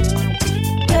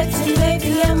 Let's invade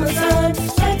the Amazon.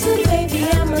 Let's invade the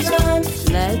Amazon.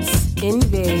 Let's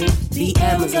invade the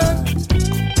Amazon.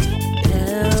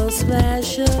 Little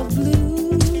splash of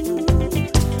blue,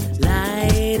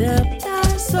 light up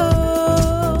our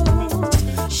soul.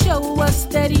 Show us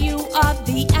that you are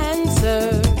the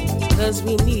answer, 'cause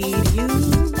we need you.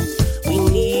 We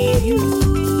need you.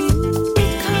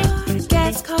 Car,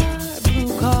 gas car,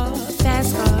 blue car,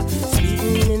 fast car,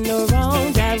 speeding in the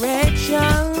wrong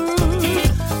direction.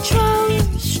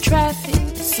 Trucks,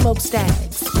 traffic, smokestack,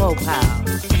 smoke pile.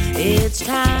 It's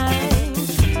time,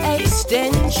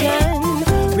 extension,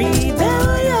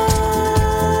 rebellion.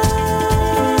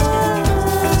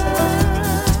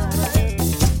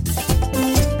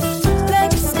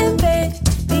 Let's invade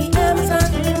the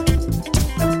Amazon.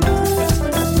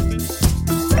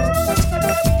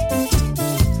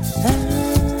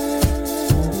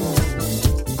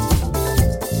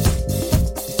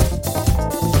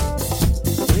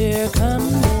 We're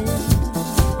coming,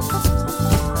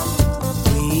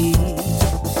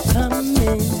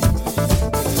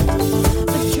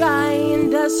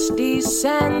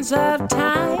 sands of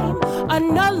time are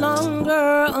no longer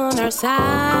on our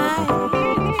side.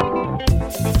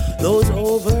 Those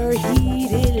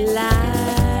overheated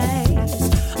lights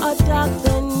are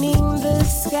darkening the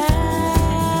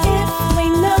sky. If we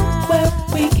know where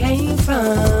we came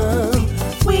from,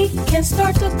 we can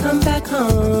start to come back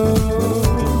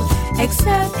home.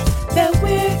 Except that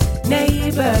we're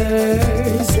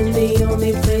neighbors, and the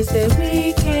only place that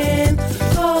we can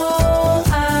call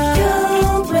our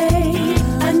don't wait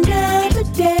another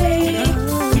day.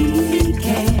 We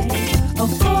can't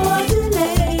afford to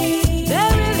delay.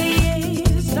 There really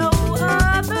is no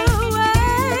other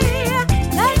way.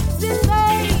 Let's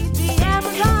invade the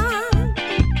Amazon.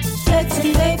 Let's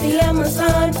invade the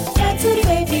Amazon. Let's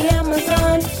invade the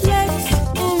Amazon. Let's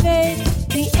invade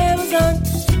the Amazon.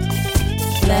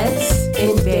 Let's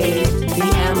invade the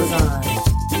Amazon.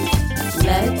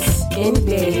 Let's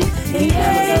invade the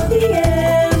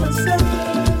Amazon.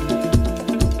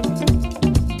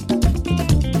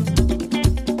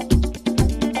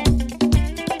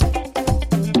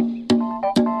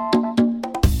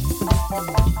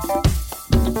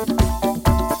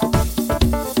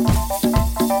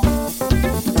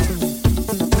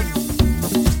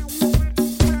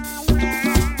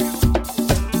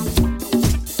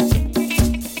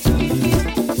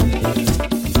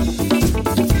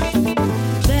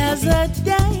 There's a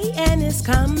day and it's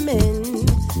coming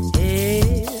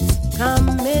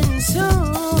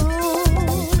soon.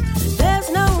 There's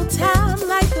no time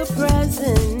like the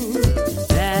present.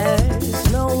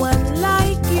 There's no one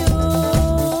like you.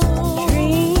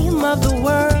 Dream of the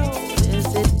world as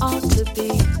it ought to be.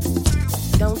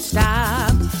 Don't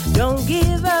stop, don't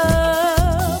give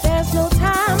up. There's no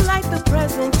time like the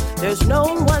present. There's no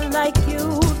one like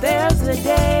you. There's a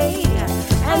day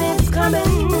and it's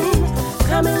coming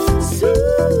soon.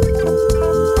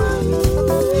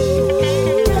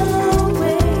 Don't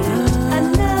wait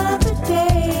another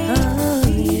day.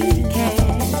 We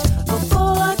can't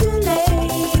afford to delay.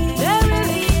 There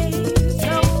really is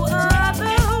no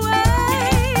other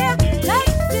way.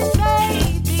 Let's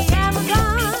invade the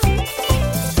Amazon.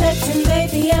 Let's invade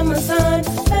the Amazon.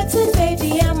 Let's invade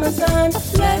the Amazon.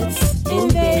 Let's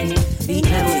invade the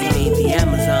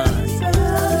Amazon.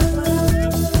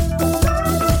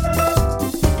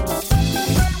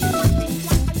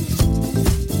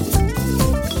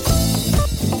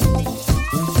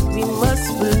 We must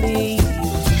believe,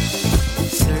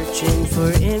 searching for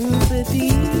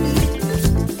empathy,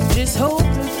 just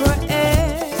hoping for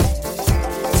air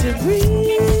to breathe.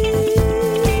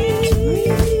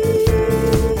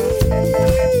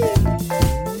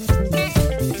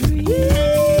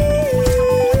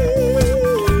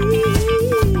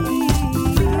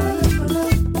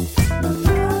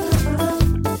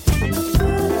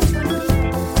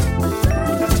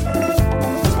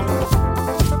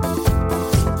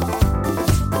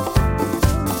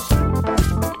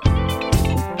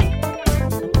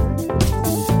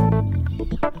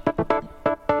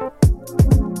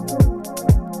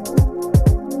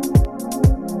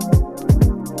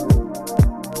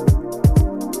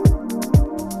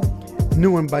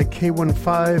 New one by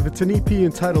K15. It's an EP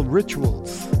entitled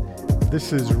Rituals.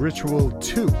 This is Ritual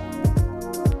 2.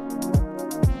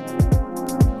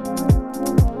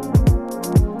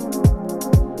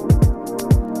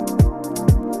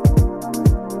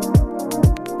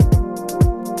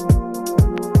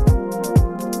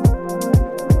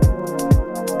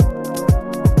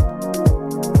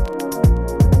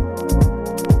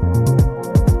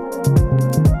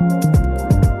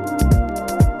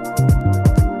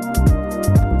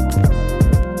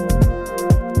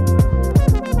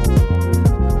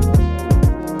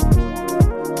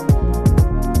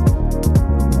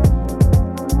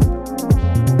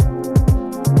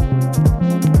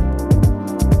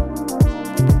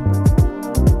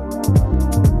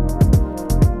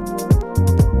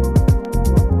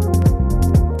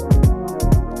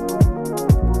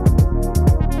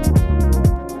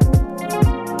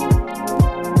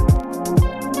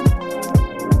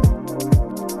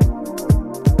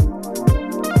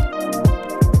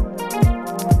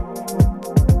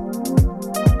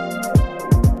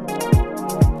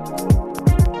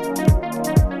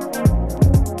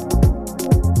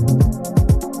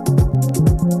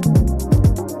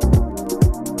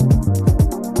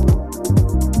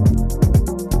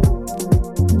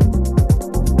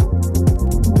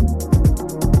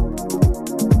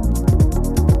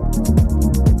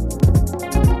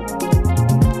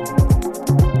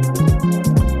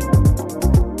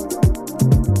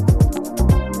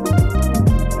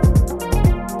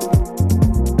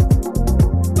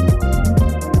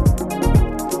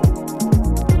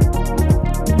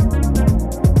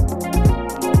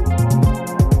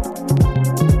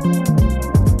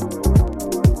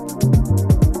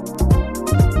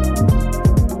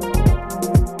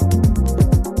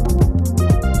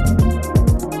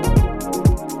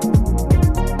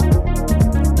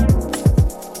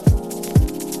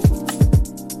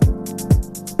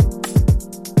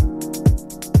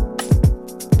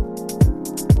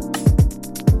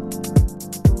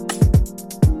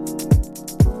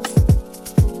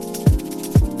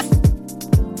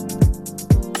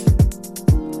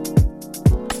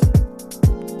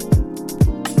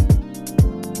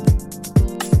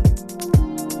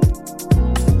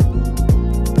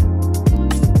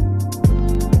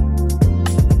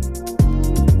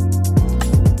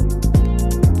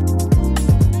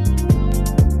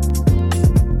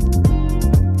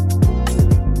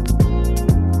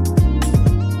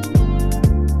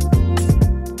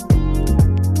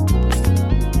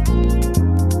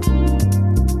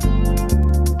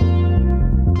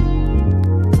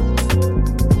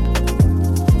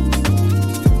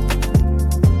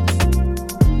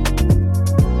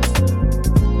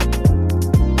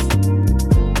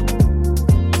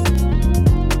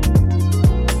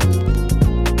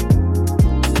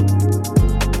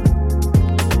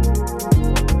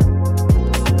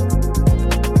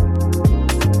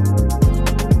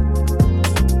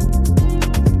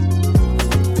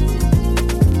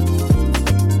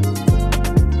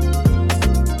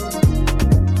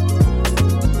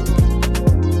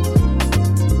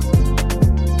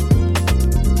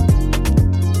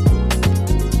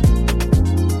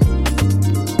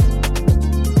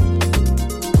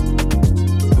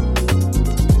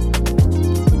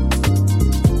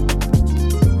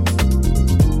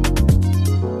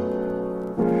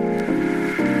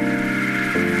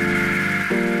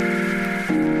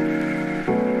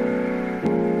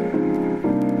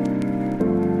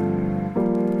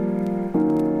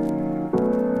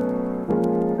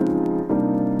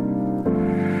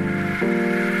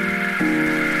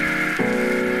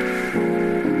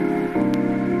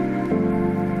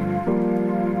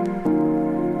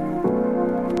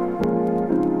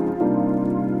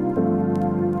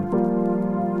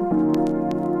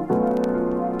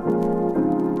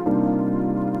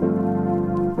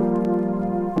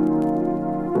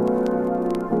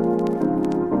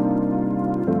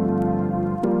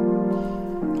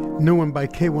 New one by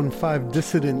K15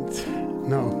 Dissident.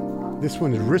 No, this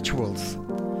one's Rituals.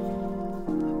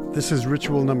 This is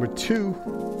Ritual number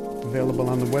 2, available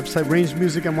on the website Range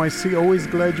Music NYC. Always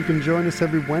glad you can join us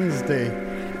every Wednesday.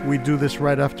 We do this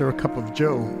right after a cup of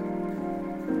Joe.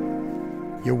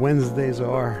 Your Wednesdays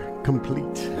are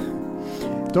complete.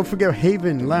 Don't forget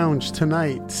Haven Lounge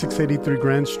tonight, 683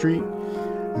 Grand Street.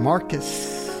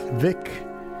 Marcus, Vic,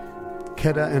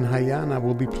 Keda, and Hayana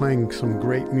will be playing some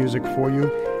great music for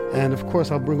you. And of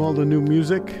course, I'll bring all the new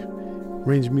music.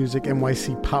 Range Music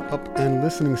NYC pop-up and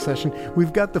listening session.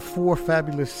 We've got the 4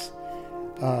 fabulous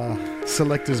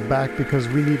selectors back because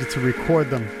we needed to record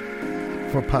them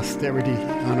for posterity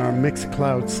on our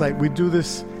Mixcloud site. We do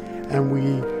this and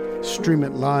we stream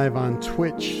it live on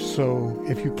Twitch, so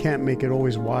if you can't make it,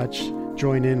 always watch,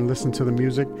 join in, listen to the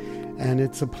music. And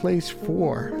it's a place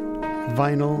for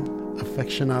vinyl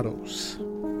aficionados.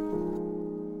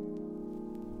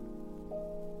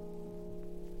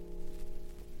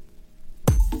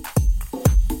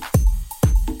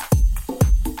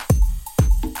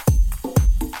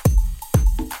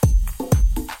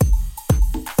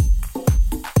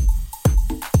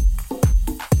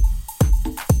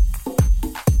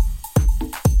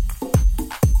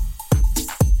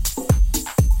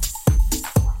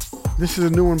 This is a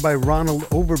new one by Ronald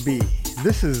Overby.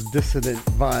 This is Dissident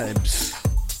Vibes.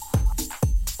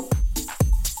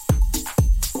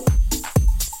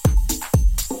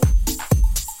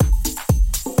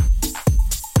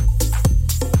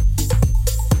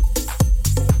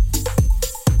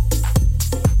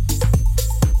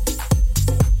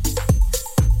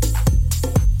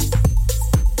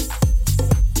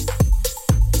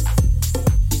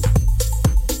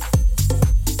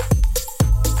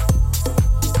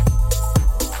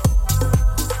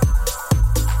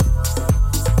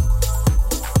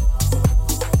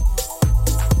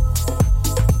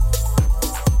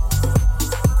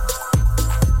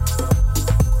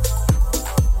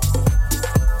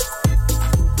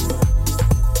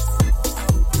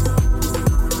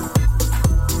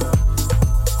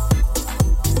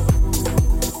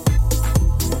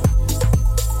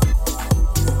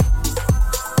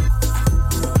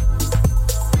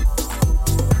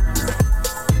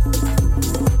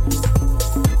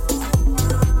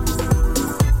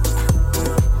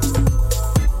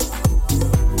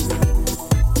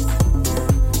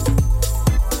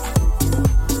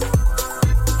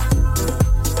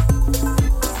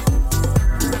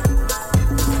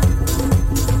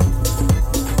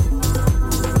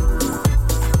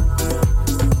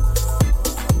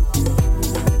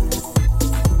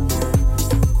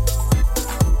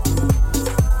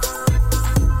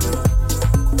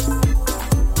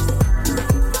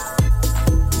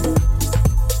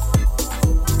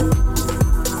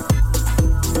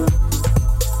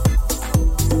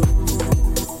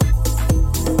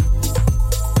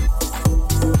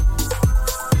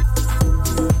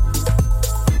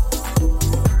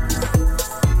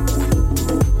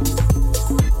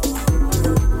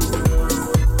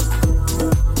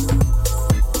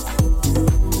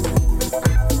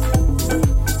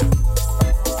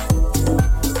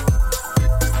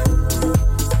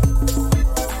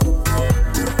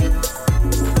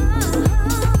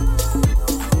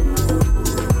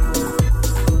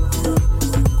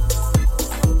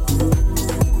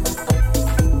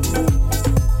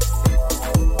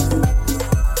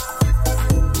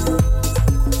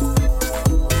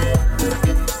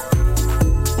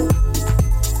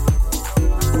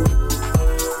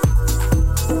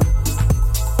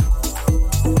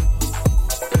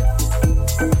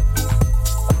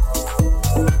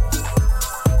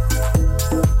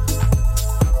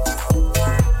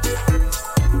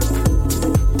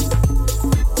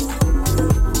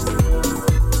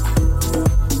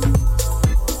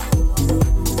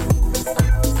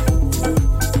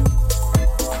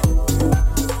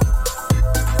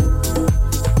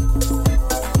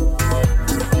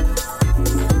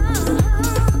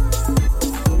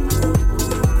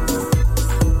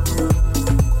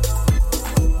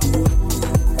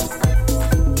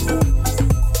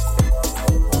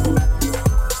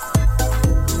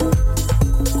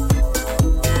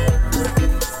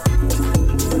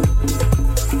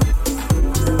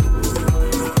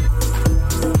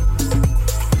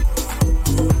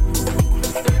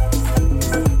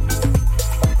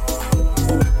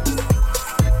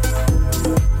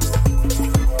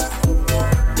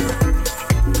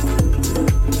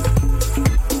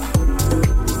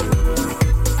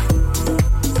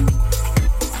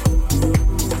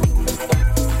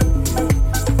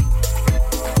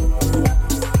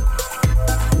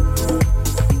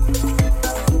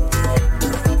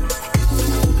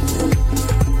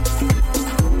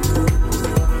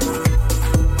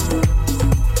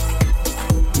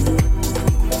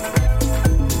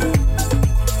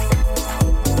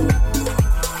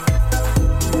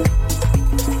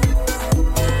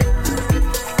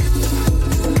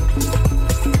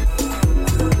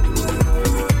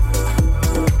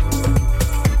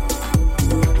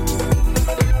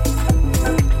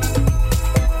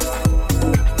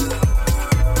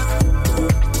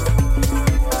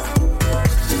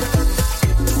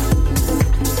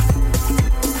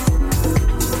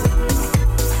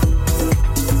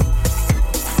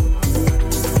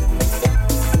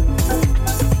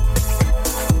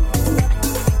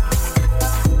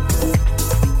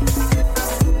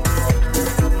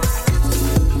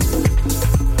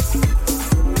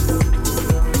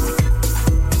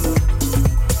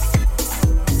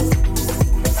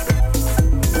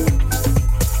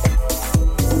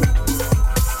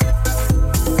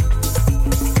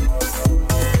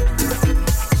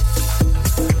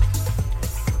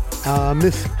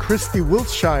 Miss Christy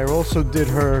Wiltshire also did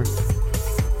her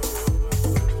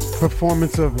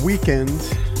performance of Weekend,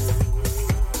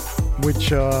 which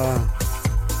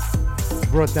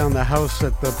brought down the house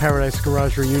at the Paradise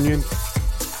Garage reunion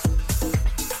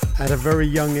at a very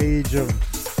young age,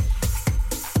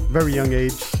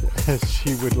 as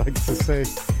she would like to say.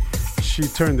 She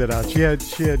turned it out. She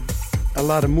had a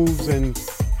lot of moves, and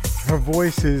her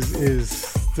voice is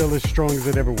still as strong as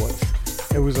it ever was.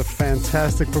 It was a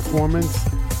fantastic performance.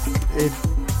 It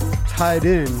tied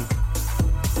in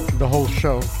the whole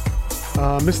show.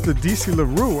 Mr. DC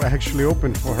LaRue actually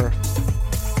opened for her.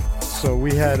 So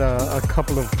we had a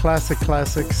couple of classics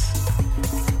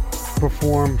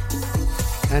perform,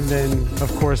 and then of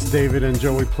course David and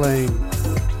Joey playing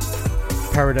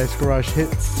Paradise Garage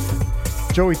hits.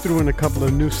 Joey threw in a couple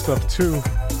of new stuff too,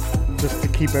 just to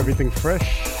keep everything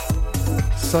fresh.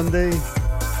 Sunday,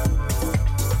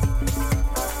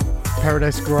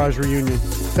 Paradise Garage reunion.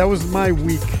 That was my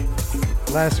week,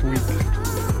 last week.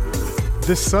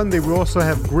 This Sunday we also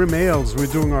have Grim Ales. We're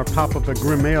doing our pop-up at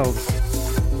Grim Ales.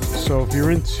 So if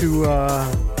you're into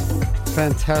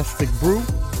fantastic brew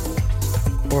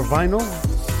or vinyl,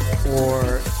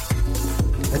 or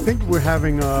I think we're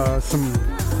having some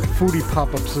foodie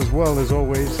pop-ups as well, as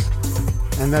always.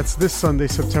 And that's this Sunday,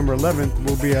 September 11th.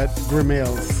 We'll be at Grim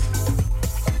Ales.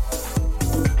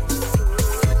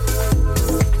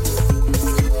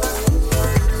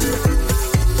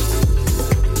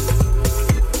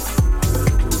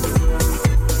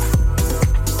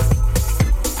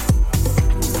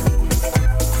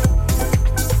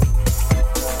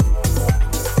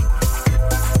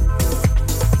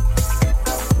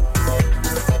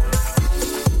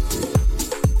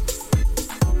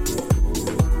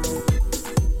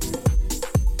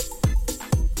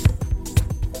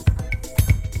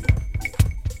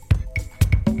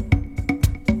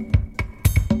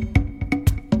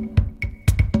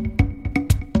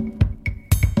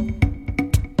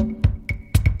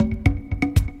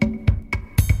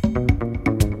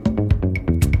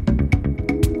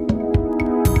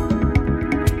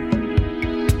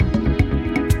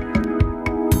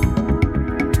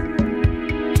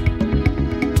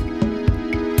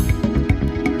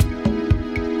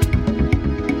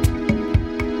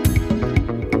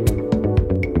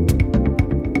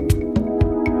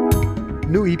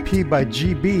 New EP by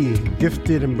GB,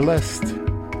 Gifted and Blessed.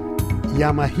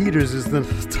 Yama Heaters is the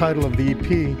title of the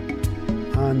EP.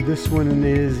 And this one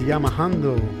is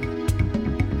Yamahando.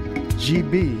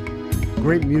 GB,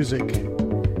 great music.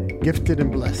 Gifted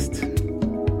and Blessed,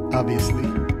 obviously.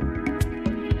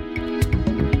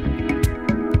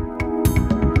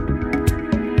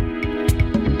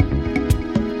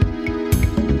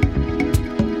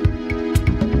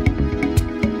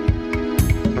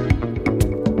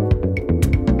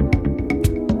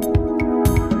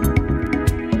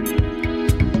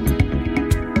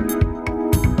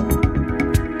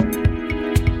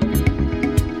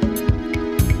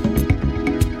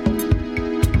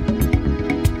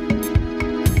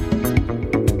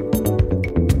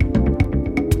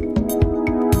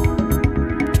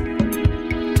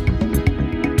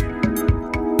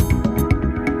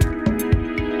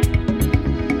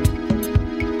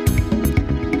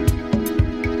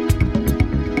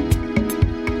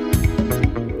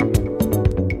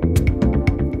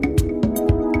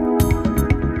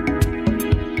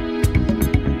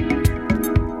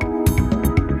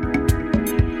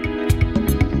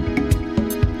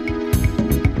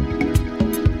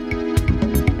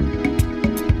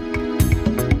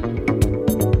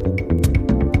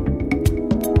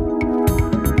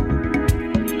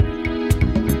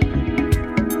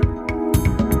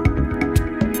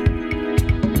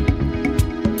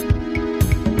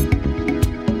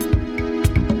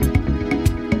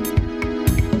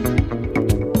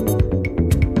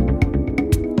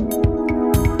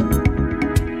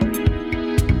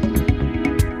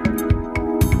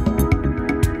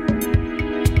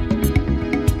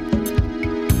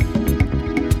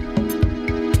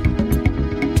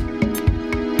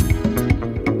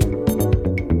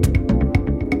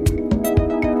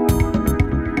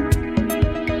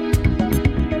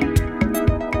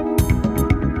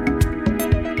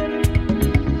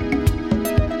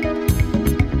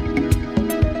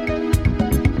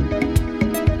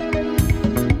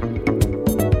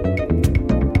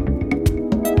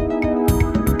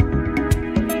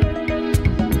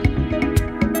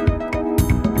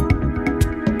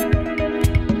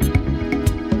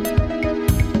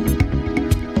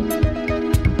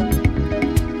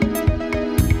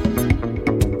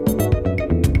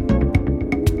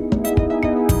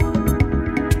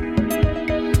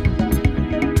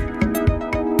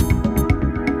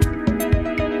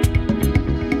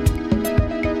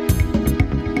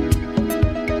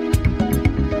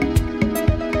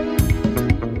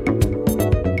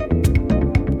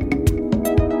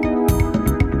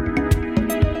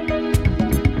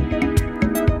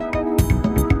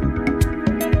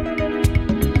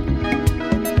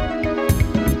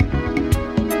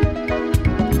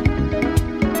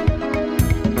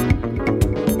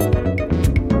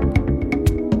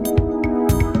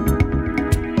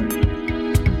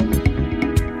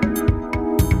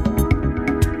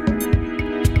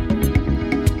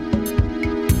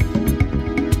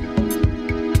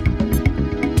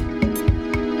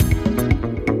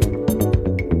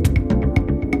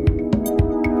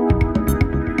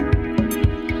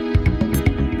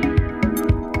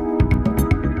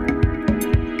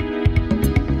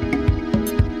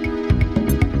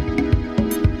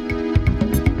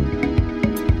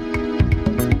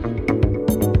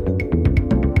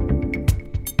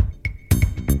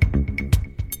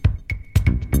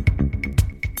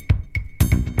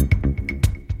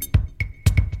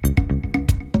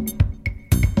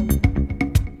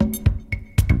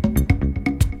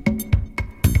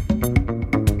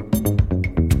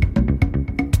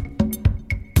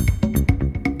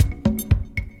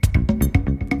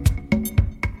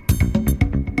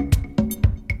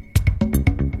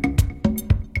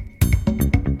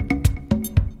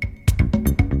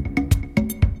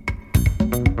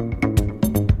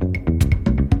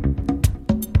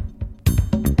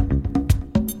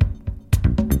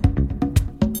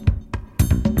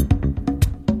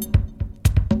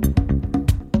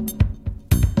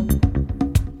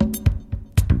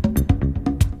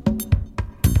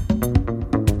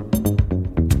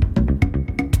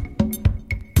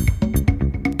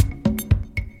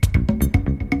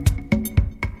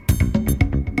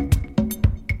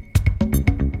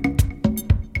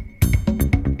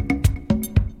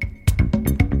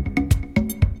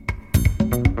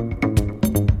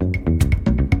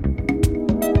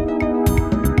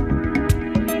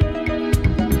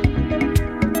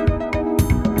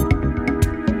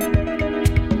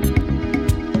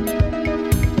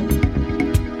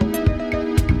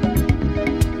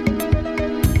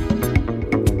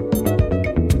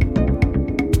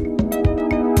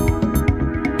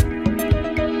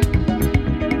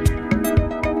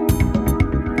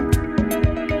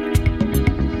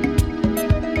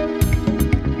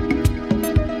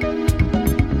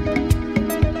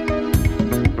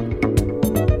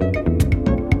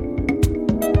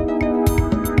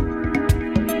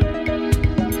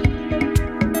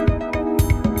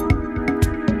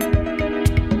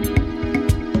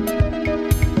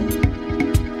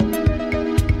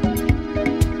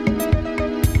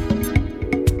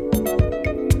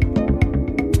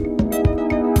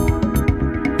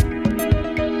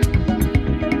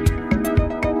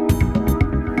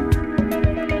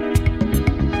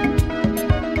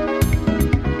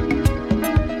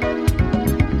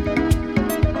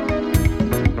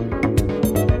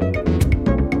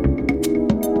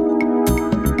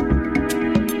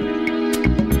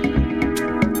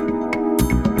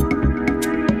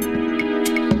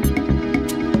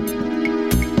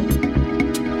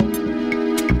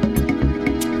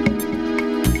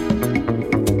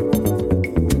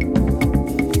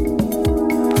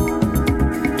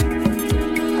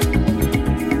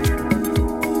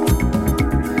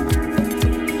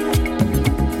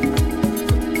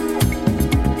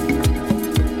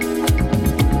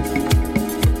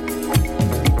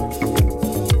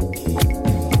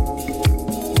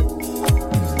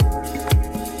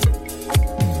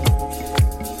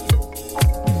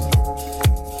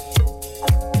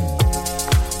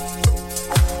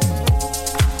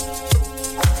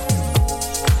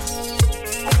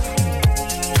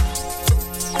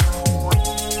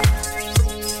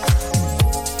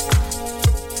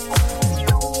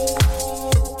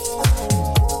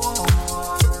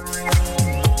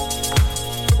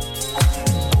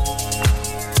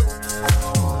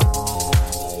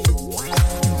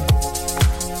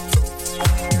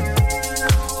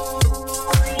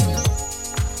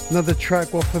 another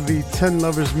track off of the 10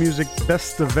 Lovers Music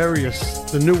Best of Various,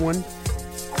 the new one,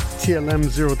 TLM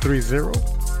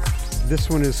 030.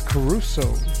 This one is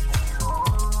Caruso.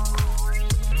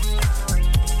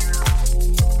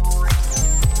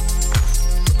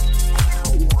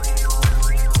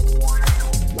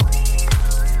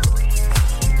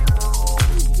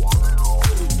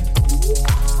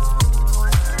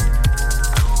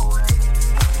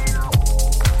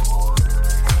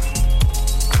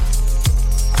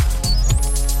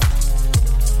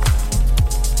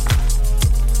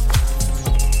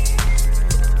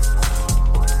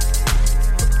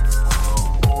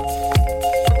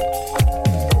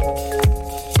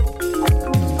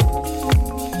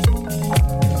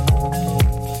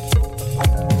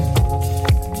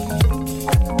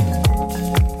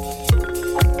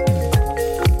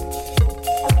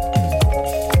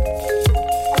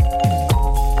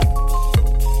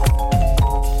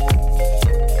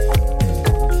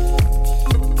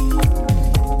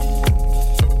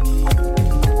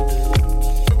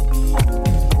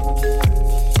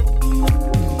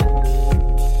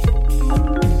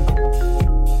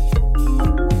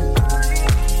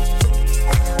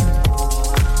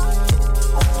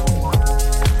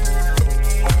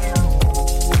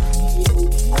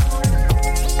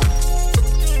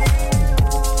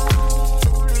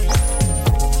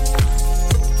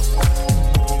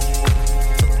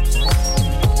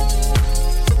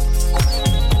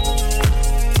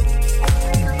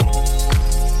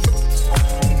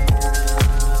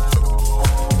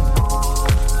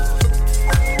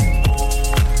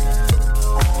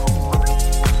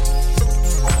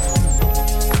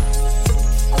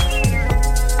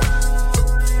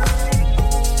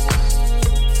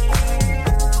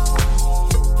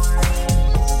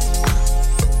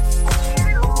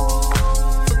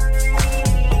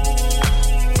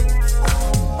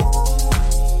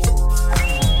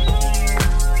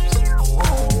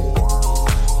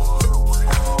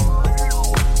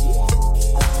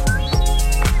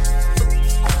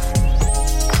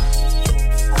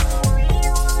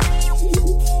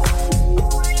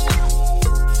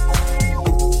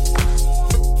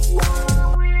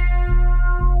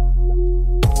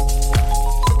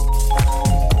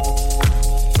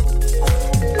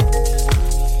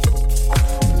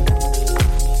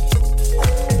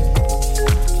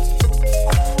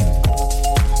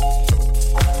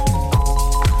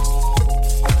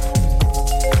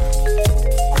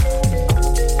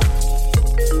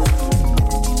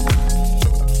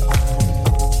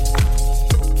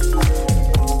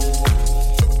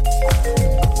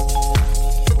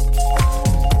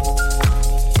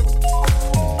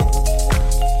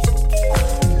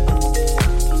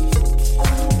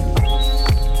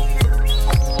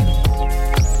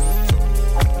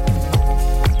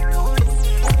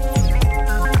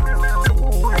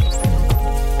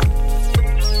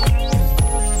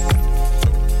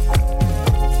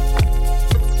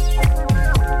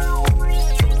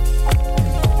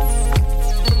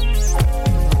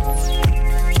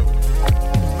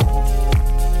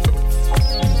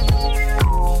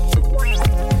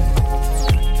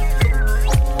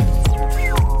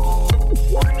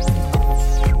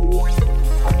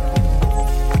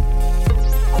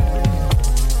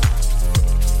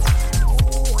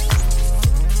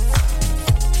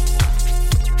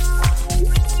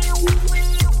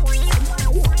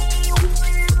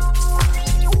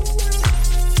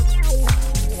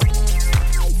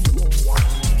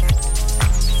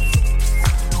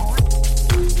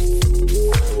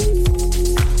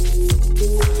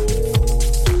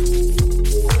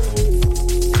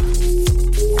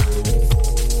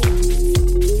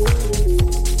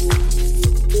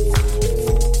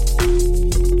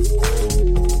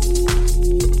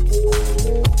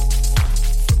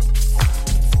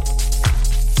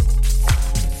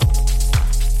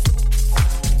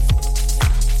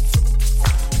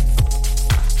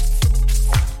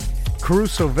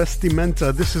 Caruso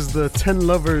Vestimenta. This is the 10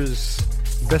 Lovers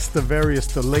Best of Various,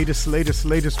 the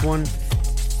latest one.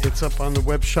 It's up on the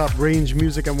web shop Range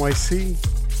Music NYC.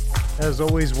 As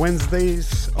always,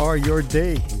 Wednesdays are your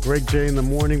day. Greg J in the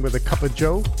morning with a cup of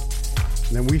Joe.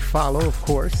 And then we follow, of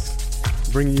course,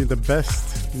 bringing you the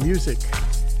best music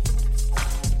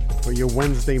for your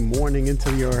Wednesday morning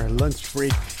into your lunch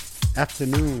break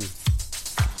afternoon.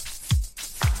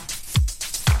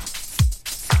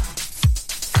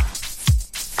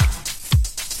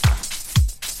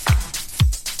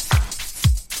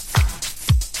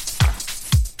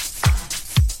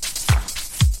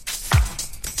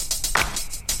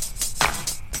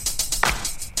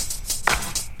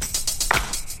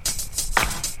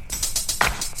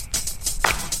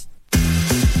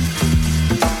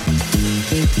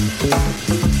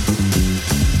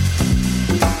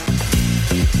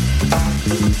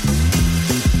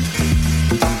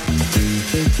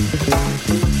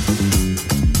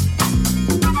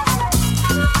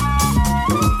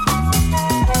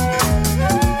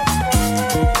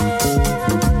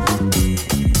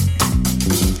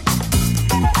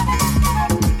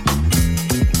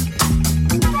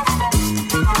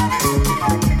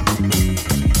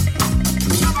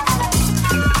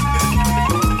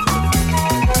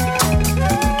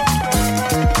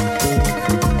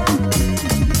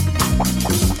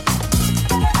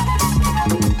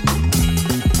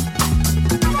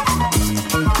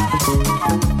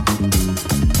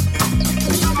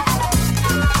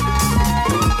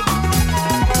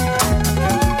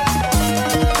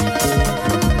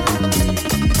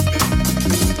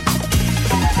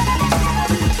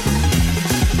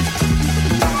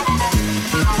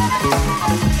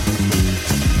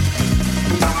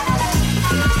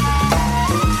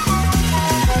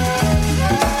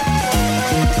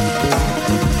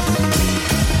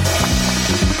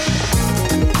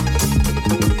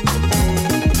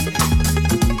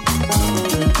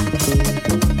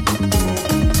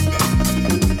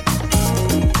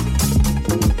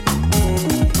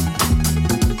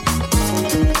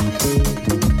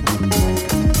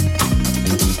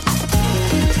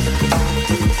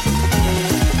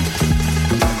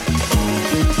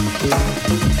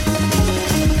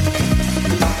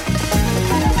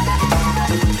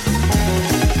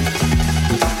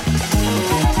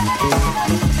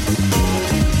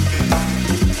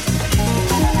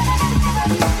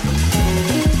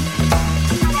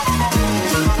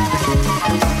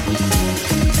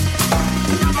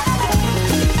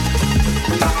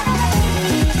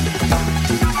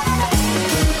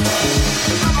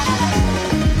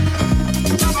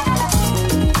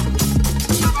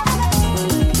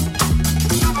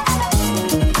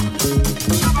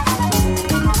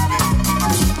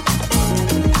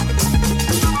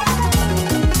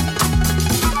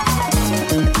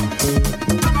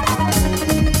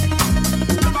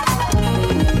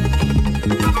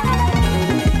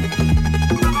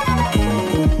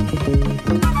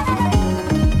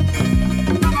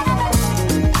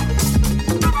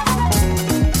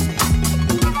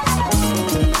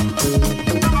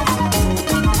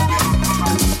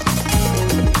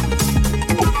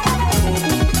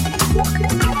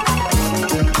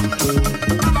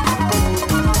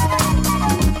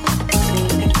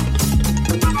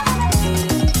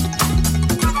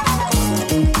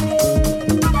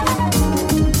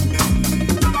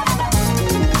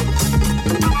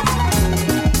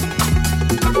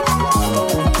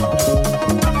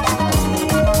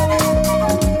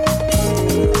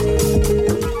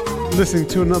 listening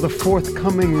to another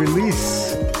forthcoming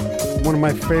release. One of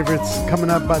my favorites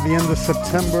coming out by the end of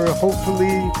September,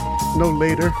 hopefully no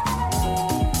later.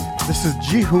 This is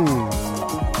Jihoon,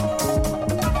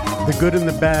 The Good and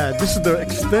the Bad. This is the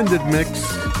extended mix.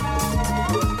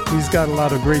 He's got a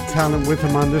lot of great talent with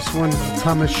him on this one.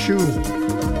 Thomas Shu,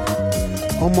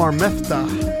 Omar Mefta,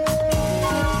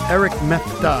 Eric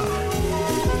Mefta,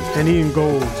 and Ian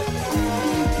Gold.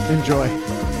 Enjoy.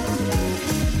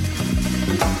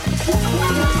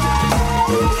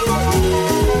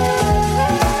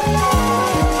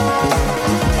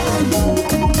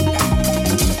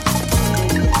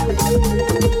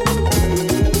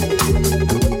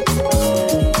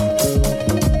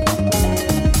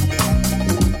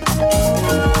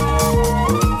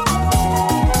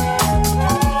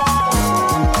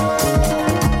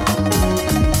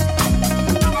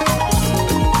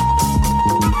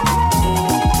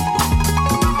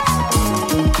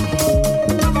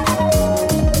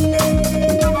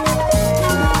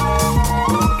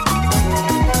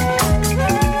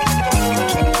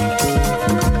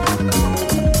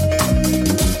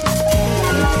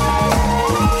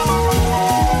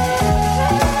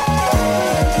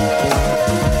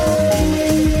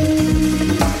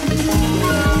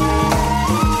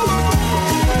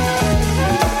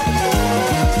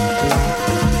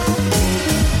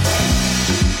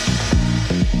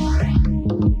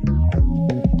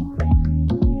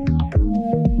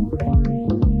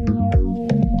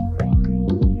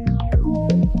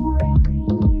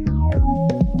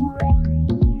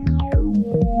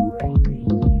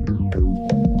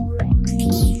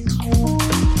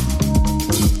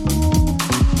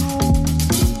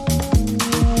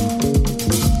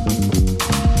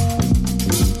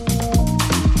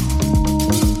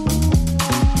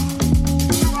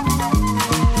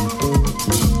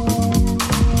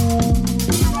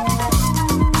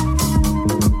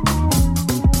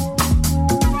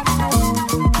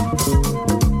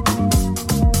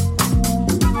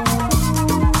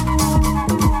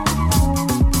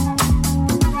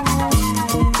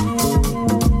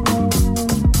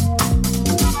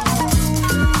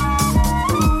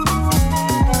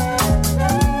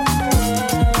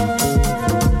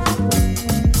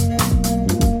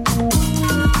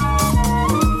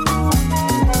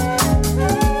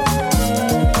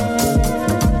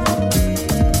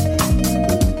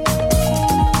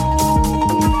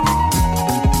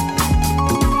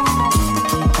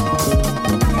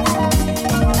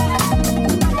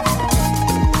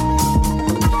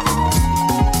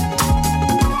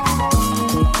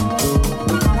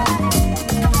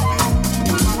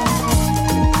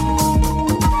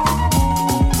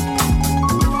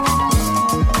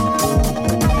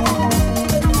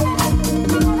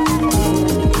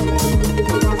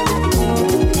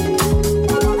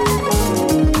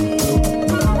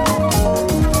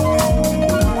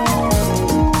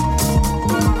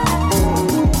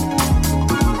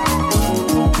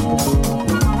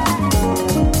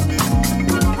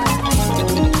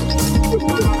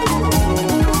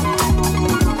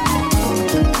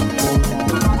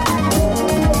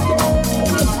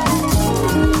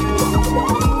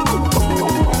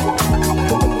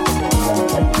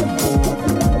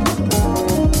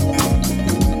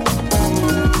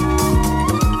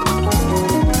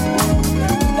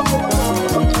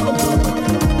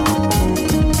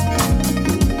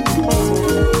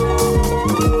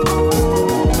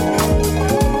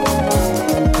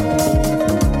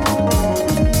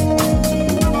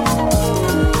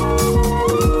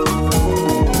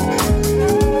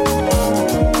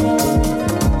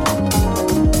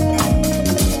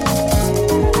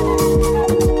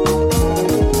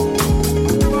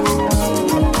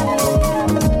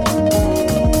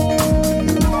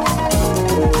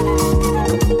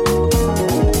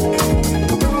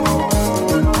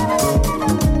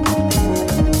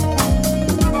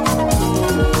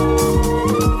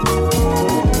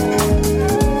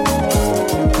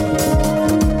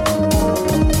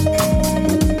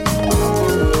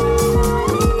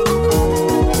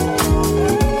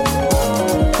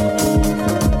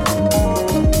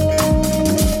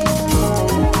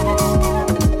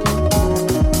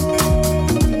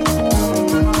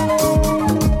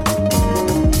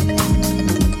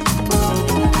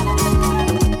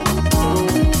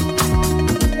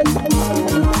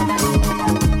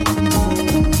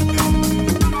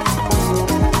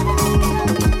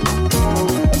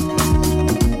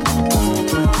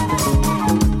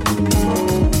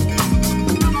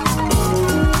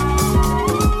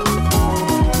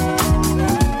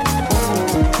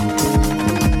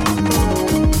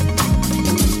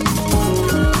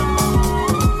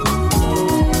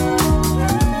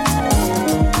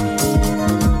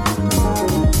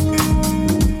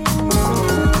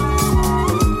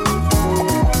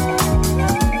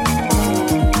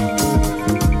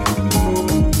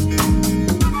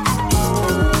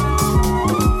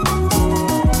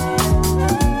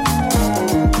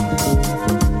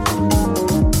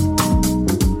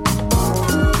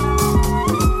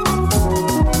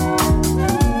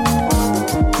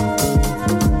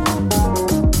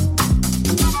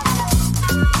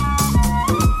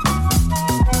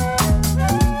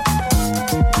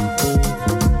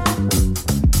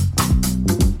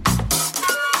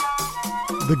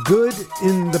 Good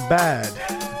in the Bad,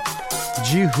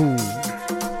 Jihoon.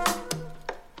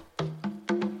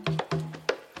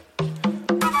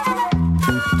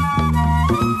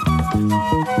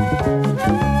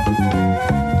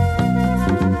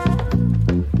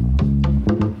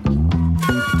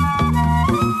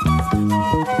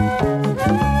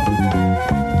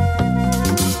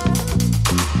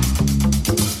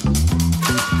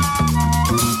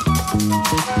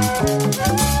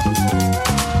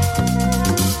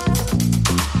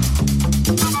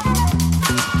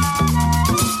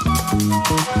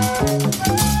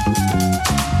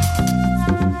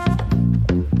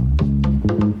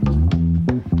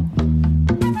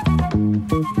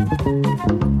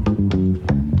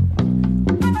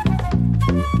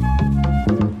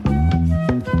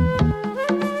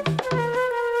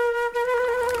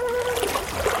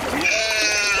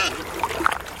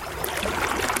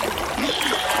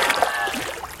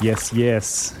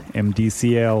 Yes,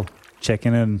 MDCL,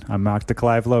 checking in. I'm Mark the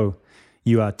Clive Lowe.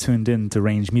 You are tuned in to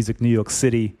Range Music New York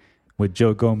City with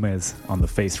Joe Gomez on The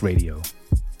Face Radio.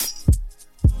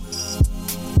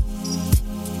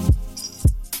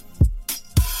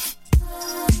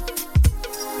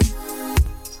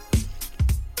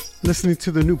 Listening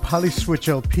to the new Polyswitch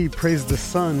LP, Praise the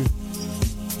Sun.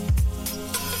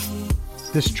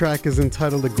 This track is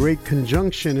entitled A Great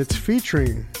Conjunction. It's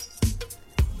featuring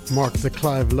Mark the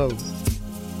Clive Lowe.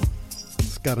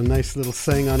 It's got a nice little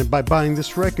saying on it. By buying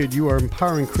this record, you are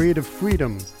empowering creative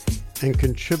freedom and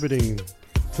contributing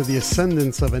to the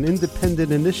ascendance of an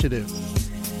independent initiative.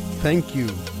 Thank you.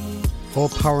 All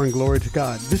power and glory to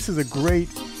God. This is a great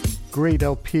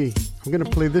LP. I'm going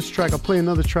to play this track. I'll play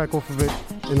another track off of it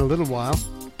in a little while.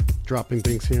 Dropping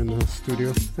things here in the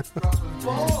studio.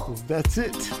 That's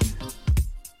it.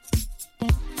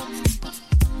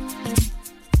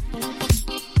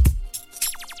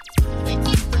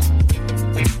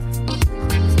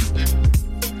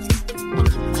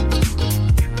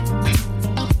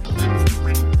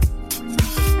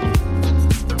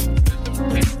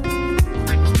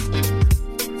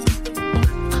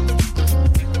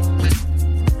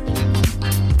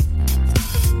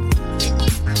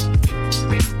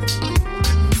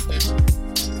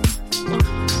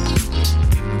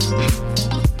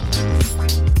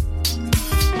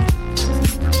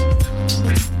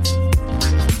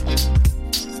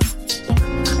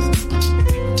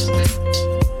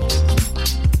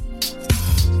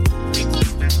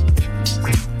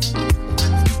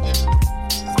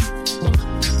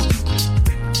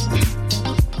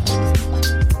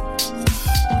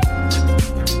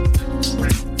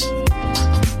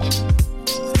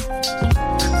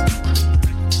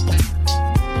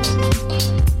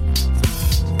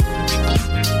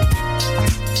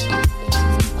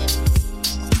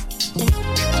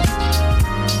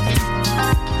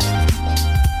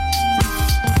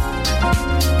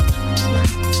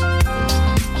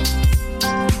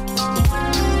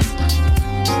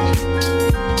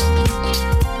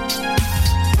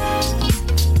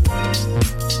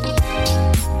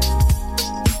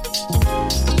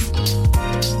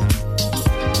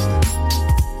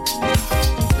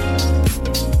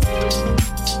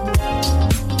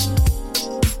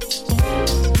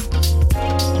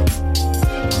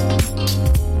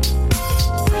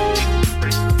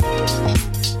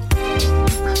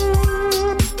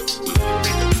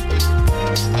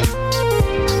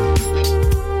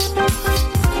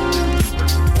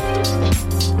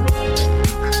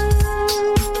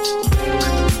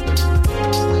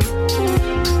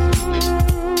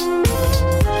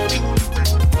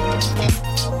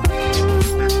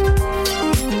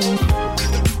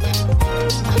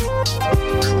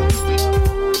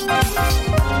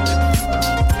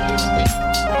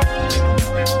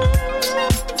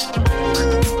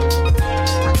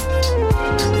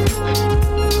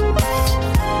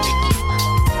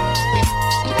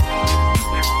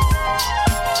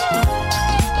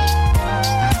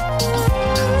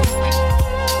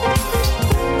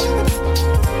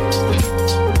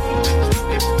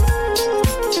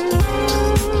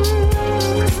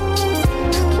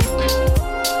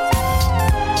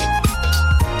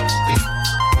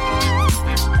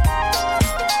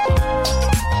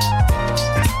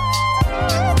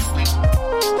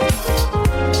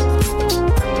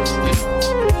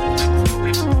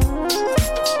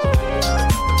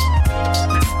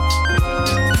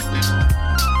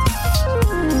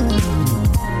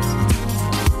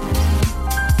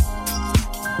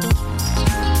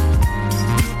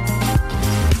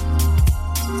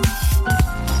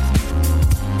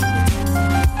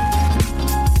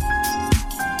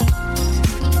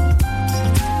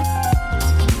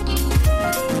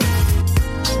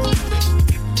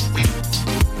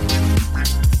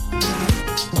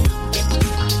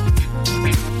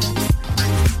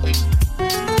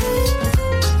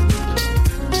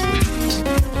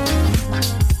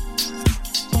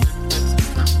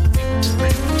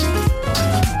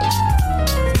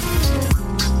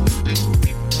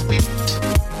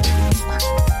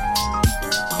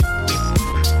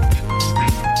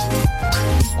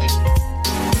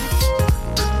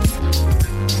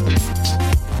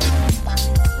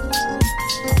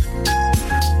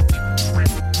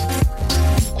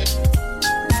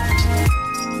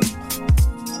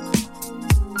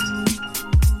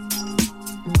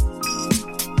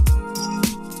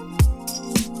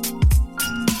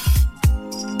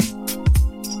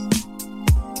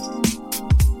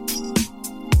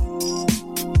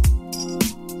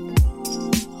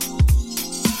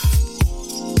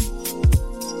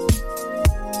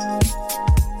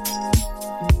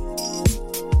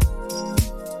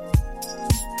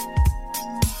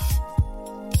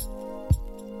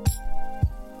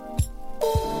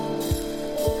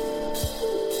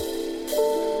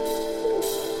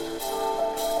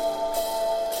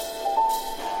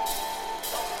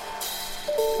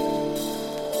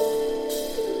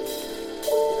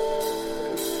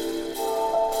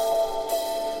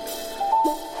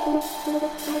 This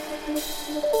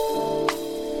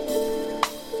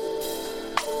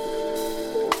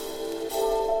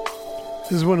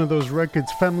is one of those records,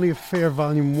 Family Affair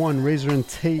Volume 1, Razor and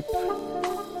Tape,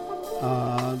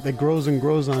 that grows and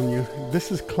grows on you.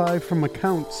 This is Clive from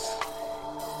Accounts,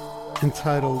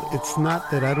 entitled It's Not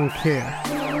That I Don't Care.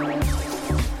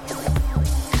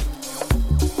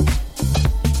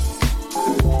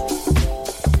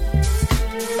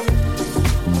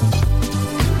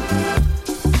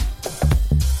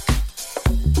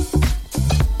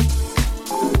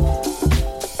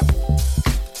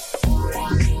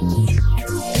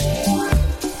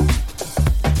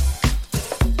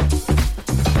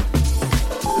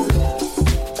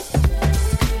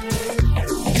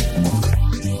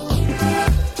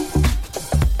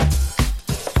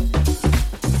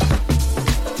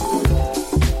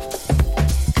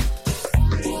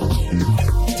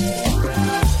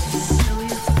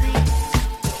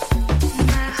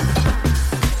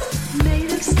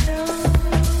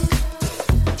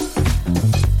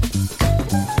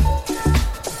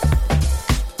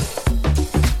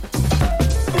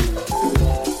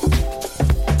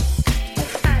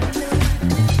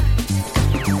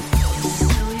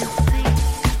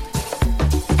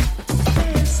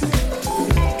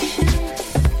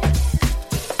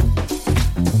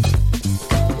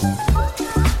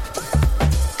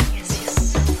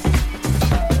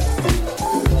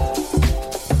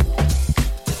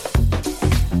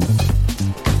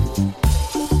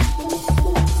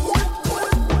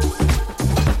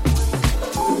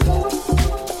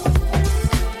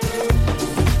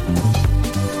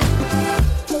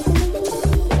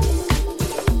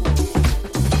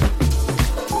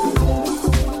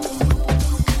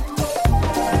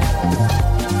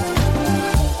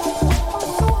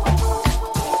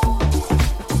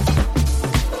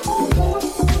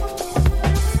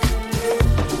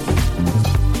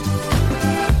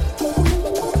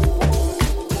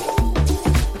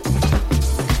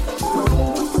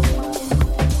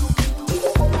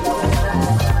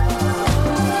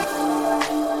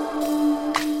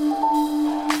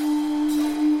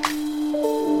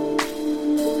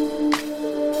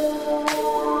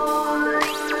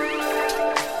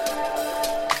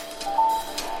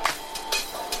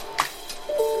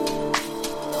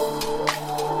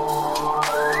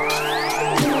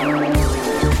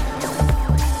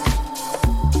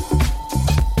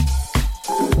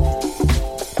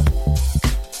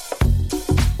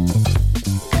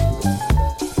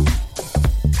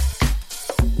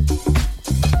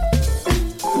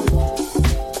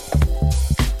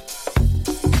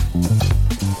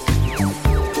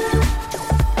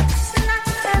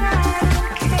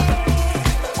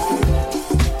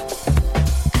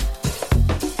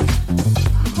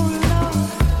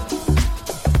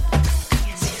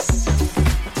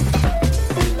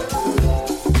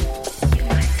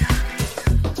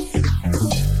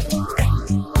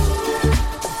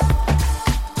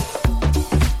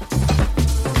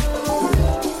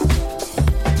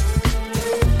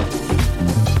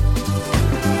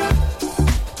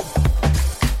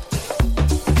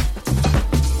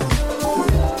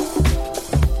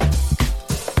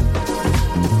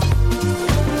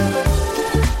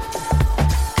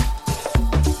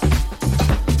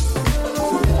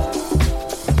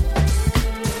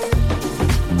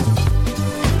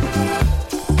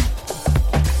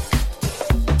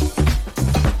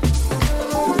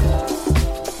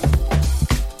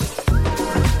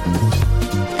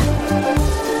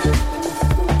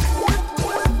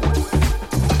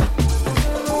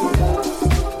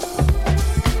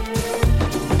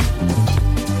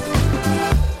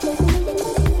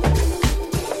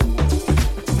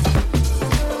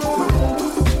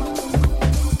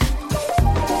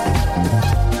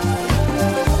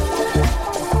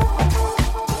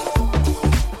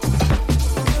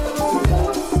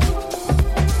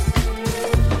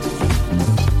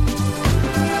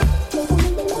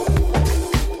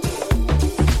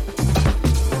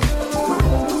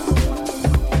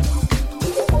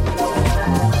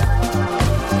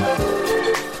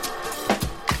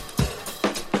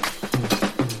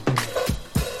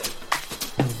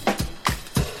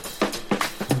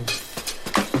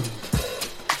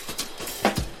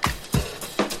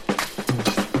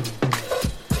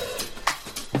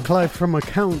 Clive from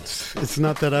Accounts. It's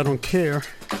Not That I Don't Care.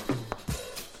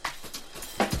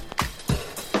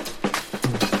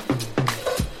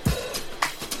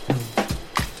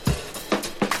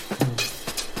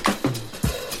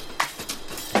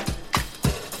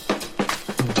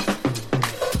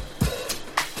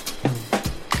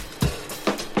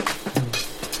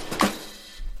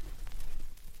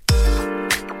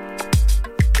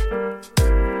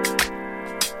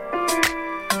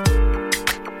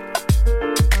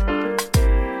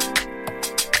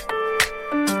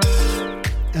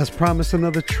 promised,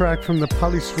 another track from the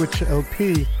Polyswitch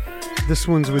LP. This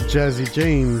one's with Jazzy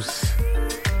James.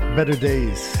 Better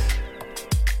Days.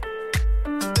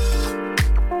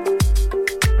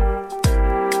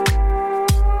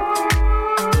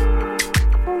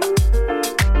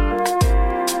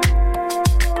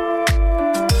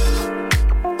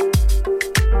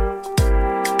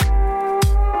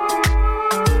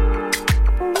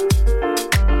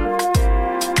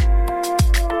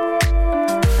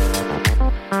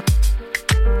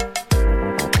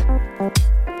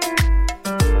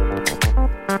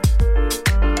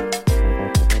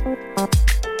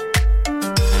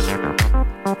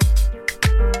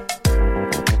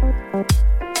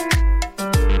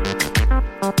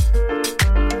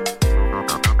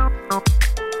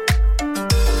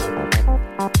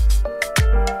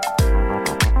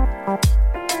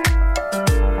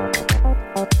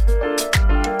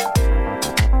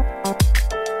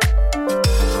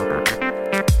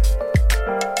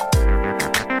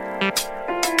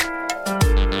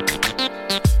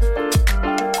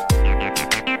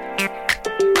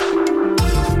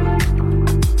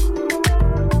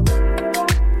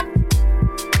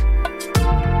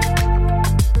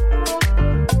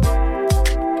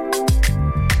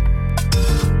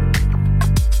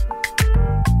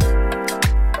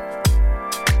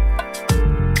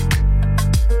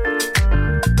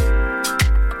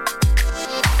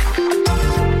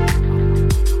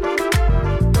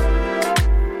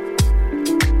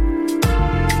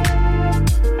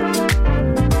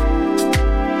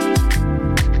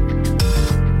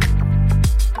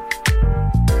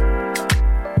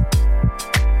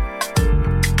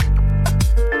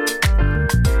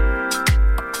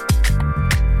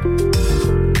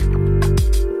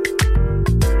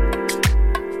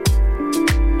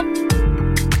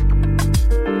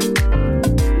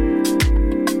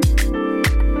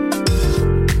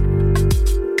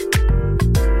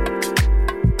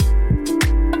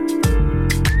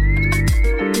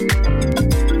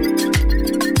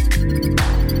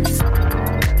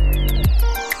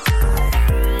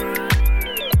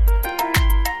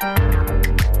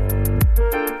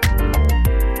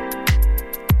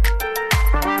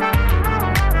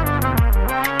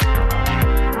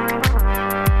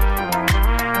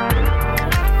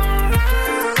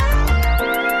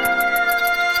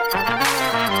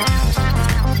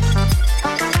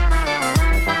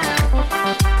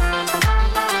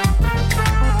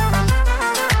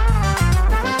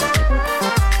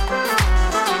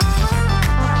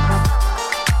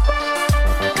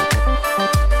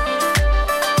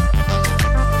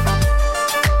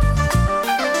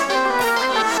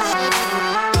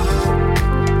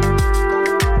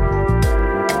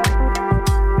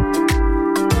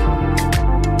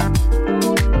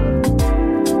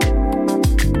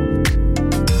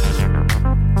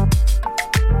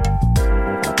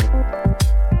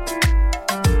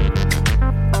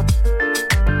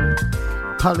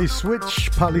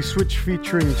 Polyswitch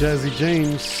featuring Jazzy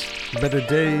James, Better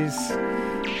Days.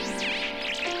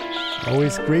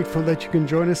 Always grateful that you can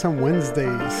join us on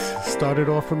Wednesdays. Started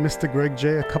off with Mr. Greg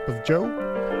J, A Cup of Joe.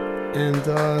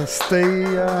 And stay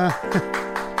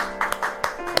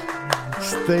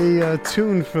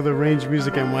tuned for the Range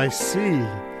Music NYC.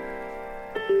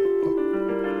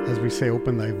 As we say,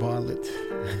 open thy wallet.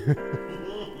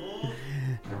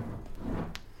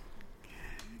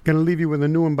 Gonna leave you with a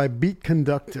new one by Beat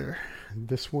Conductor.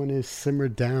 This one is Simmer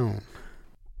Down.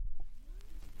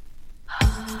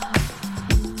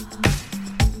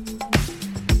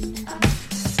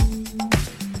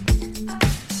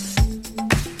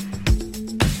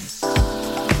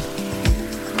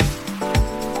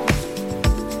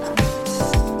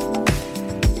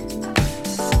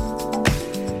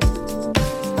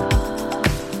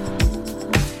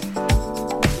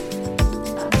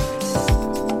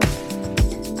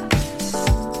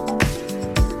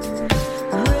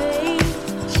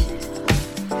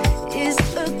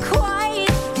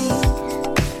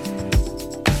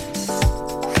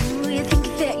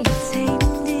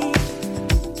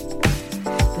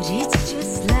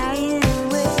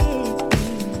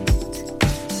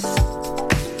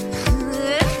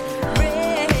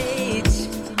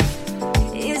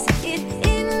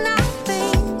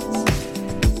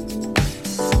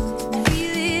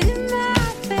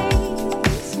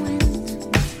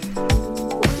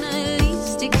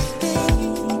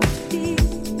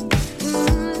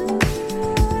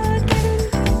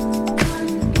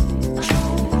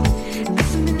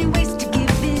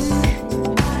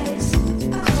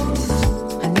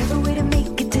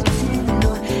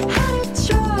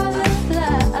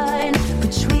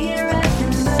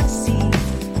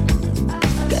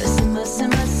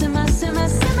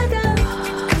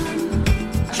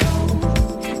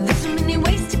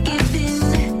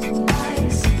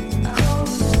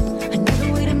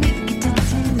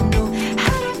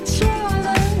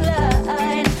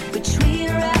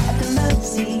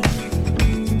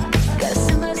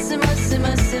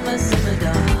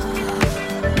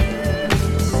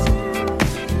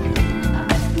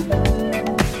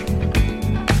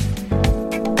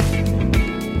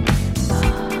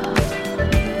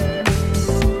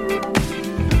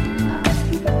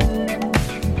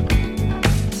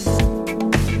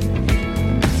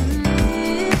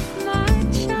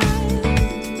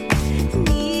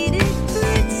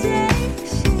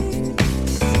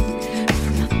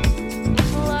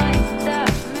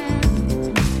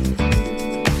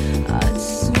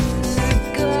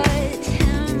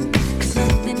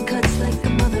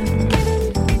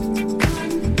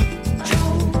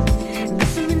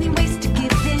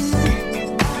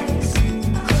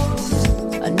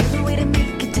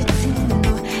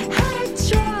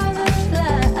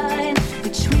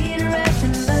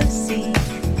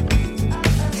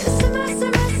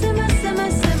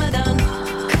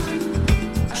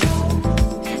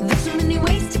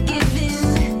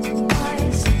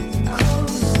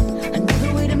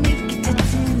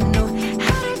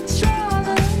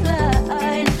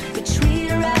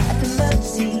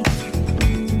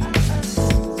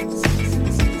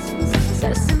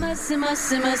 simmer,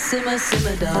 simmer, simmer,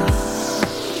 simmer down.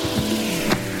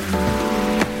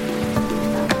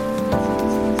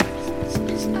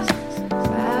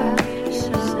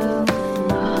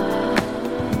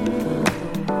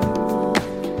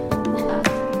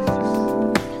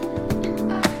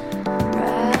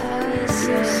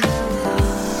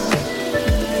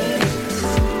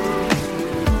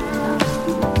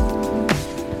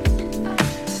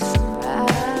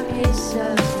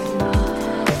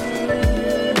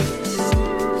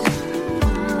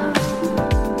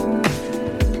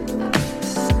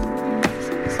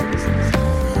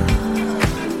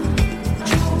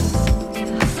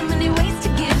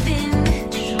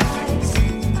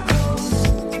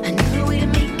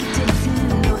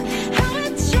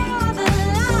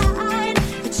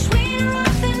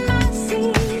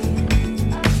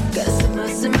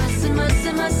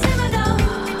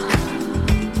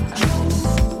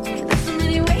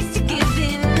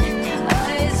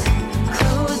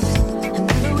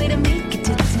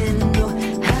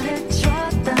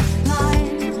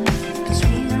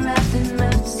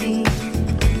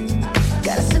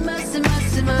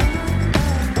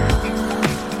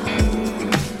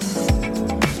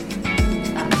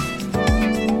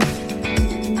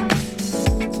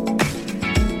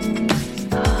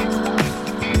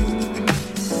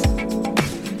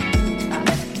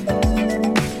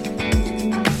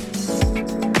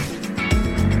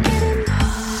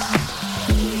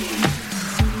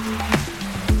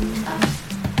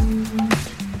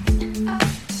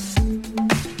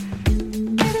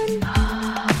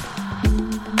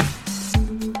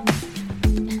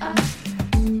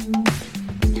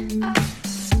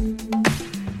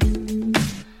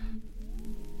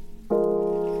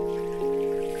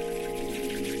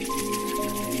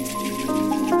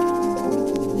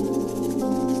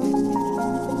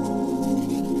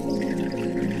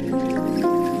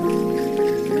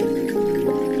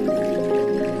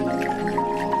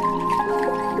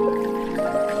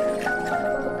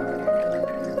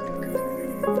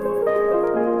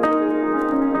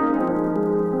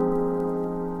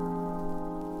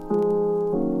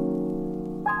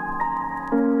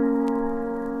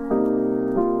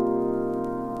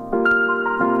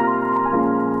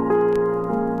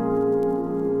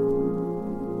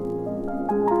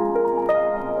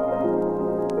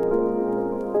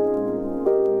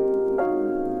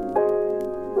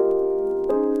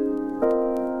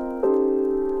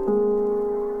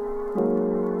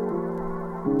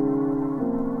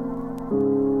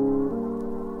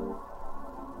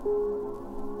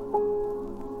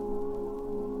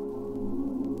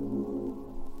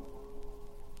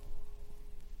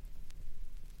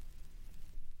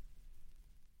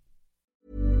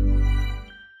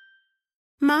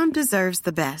 Mom deserves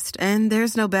the best, and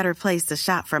there's no better place to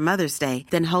shop for Mother's Day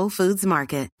than Whole Foods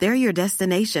Market. They're your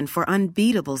destination for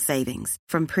unbeatable savings,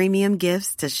 from premium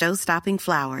gifts to show-stopping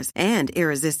flowers and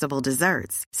irresistible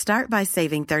desserts. Start by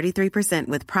saving 33%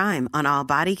 with Prime on all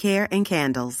body care and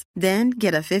candles. Then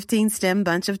get a 15-stem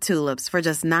bunch of tulips for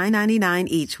just $9.99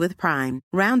 each with Prime.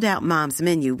 Round out Mom's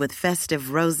menu with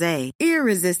festive rosé,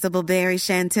 irresistible berry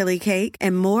chantilly cake,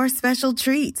 and more special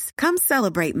treats. Come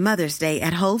celebrate Mother's Day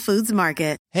at Whole Foods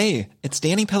Market. Hey, it's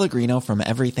Danny Pellegrino from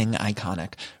Everything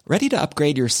Iconic. Ready to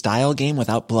upgrade your style game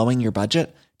without blowing your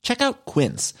budget? Check out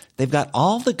Quince. They've got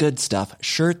all the good stuff,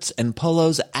 shirts and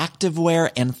polos,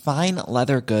 activewear, and fine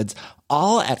leather goods,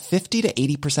 all at 50 to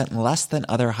 80% less than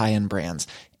other high-end brands.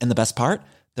 And the best part?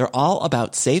 They're all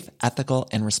about safe, ethical,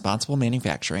 and responsible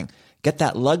manufacturing. Get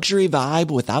that luxury vibe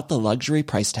without the luxury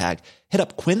price tag. Hit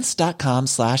up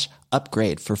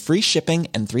quince.com/upgrade for free shipping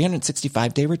and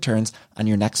 365-day returns on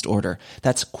your next order.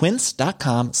 That's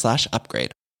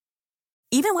quince.com/upgrade.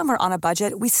 Even when we're on a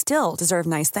budget, we still deserve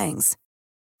nice things.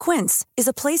 Quince is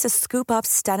a place to scoop up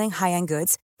stunning high-end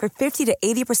goods for 50 to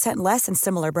 80% less than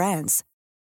similar brands.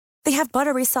 They have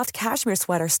buttery soft cashmere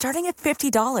sweaters starting at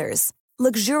 $50,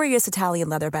 luxurious Italian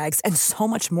leather bags, and so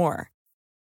much more.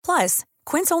 Plus,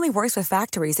 Quince only works with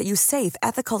factories that use safe,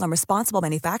 ethical, and responsible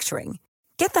manufacturing.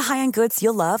 Get the high-end goods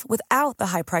you'll love without the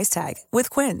high price tag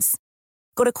with Quince.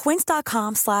 Go to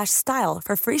quince.com/style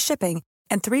for free shipping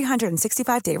and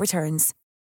 365-day returns.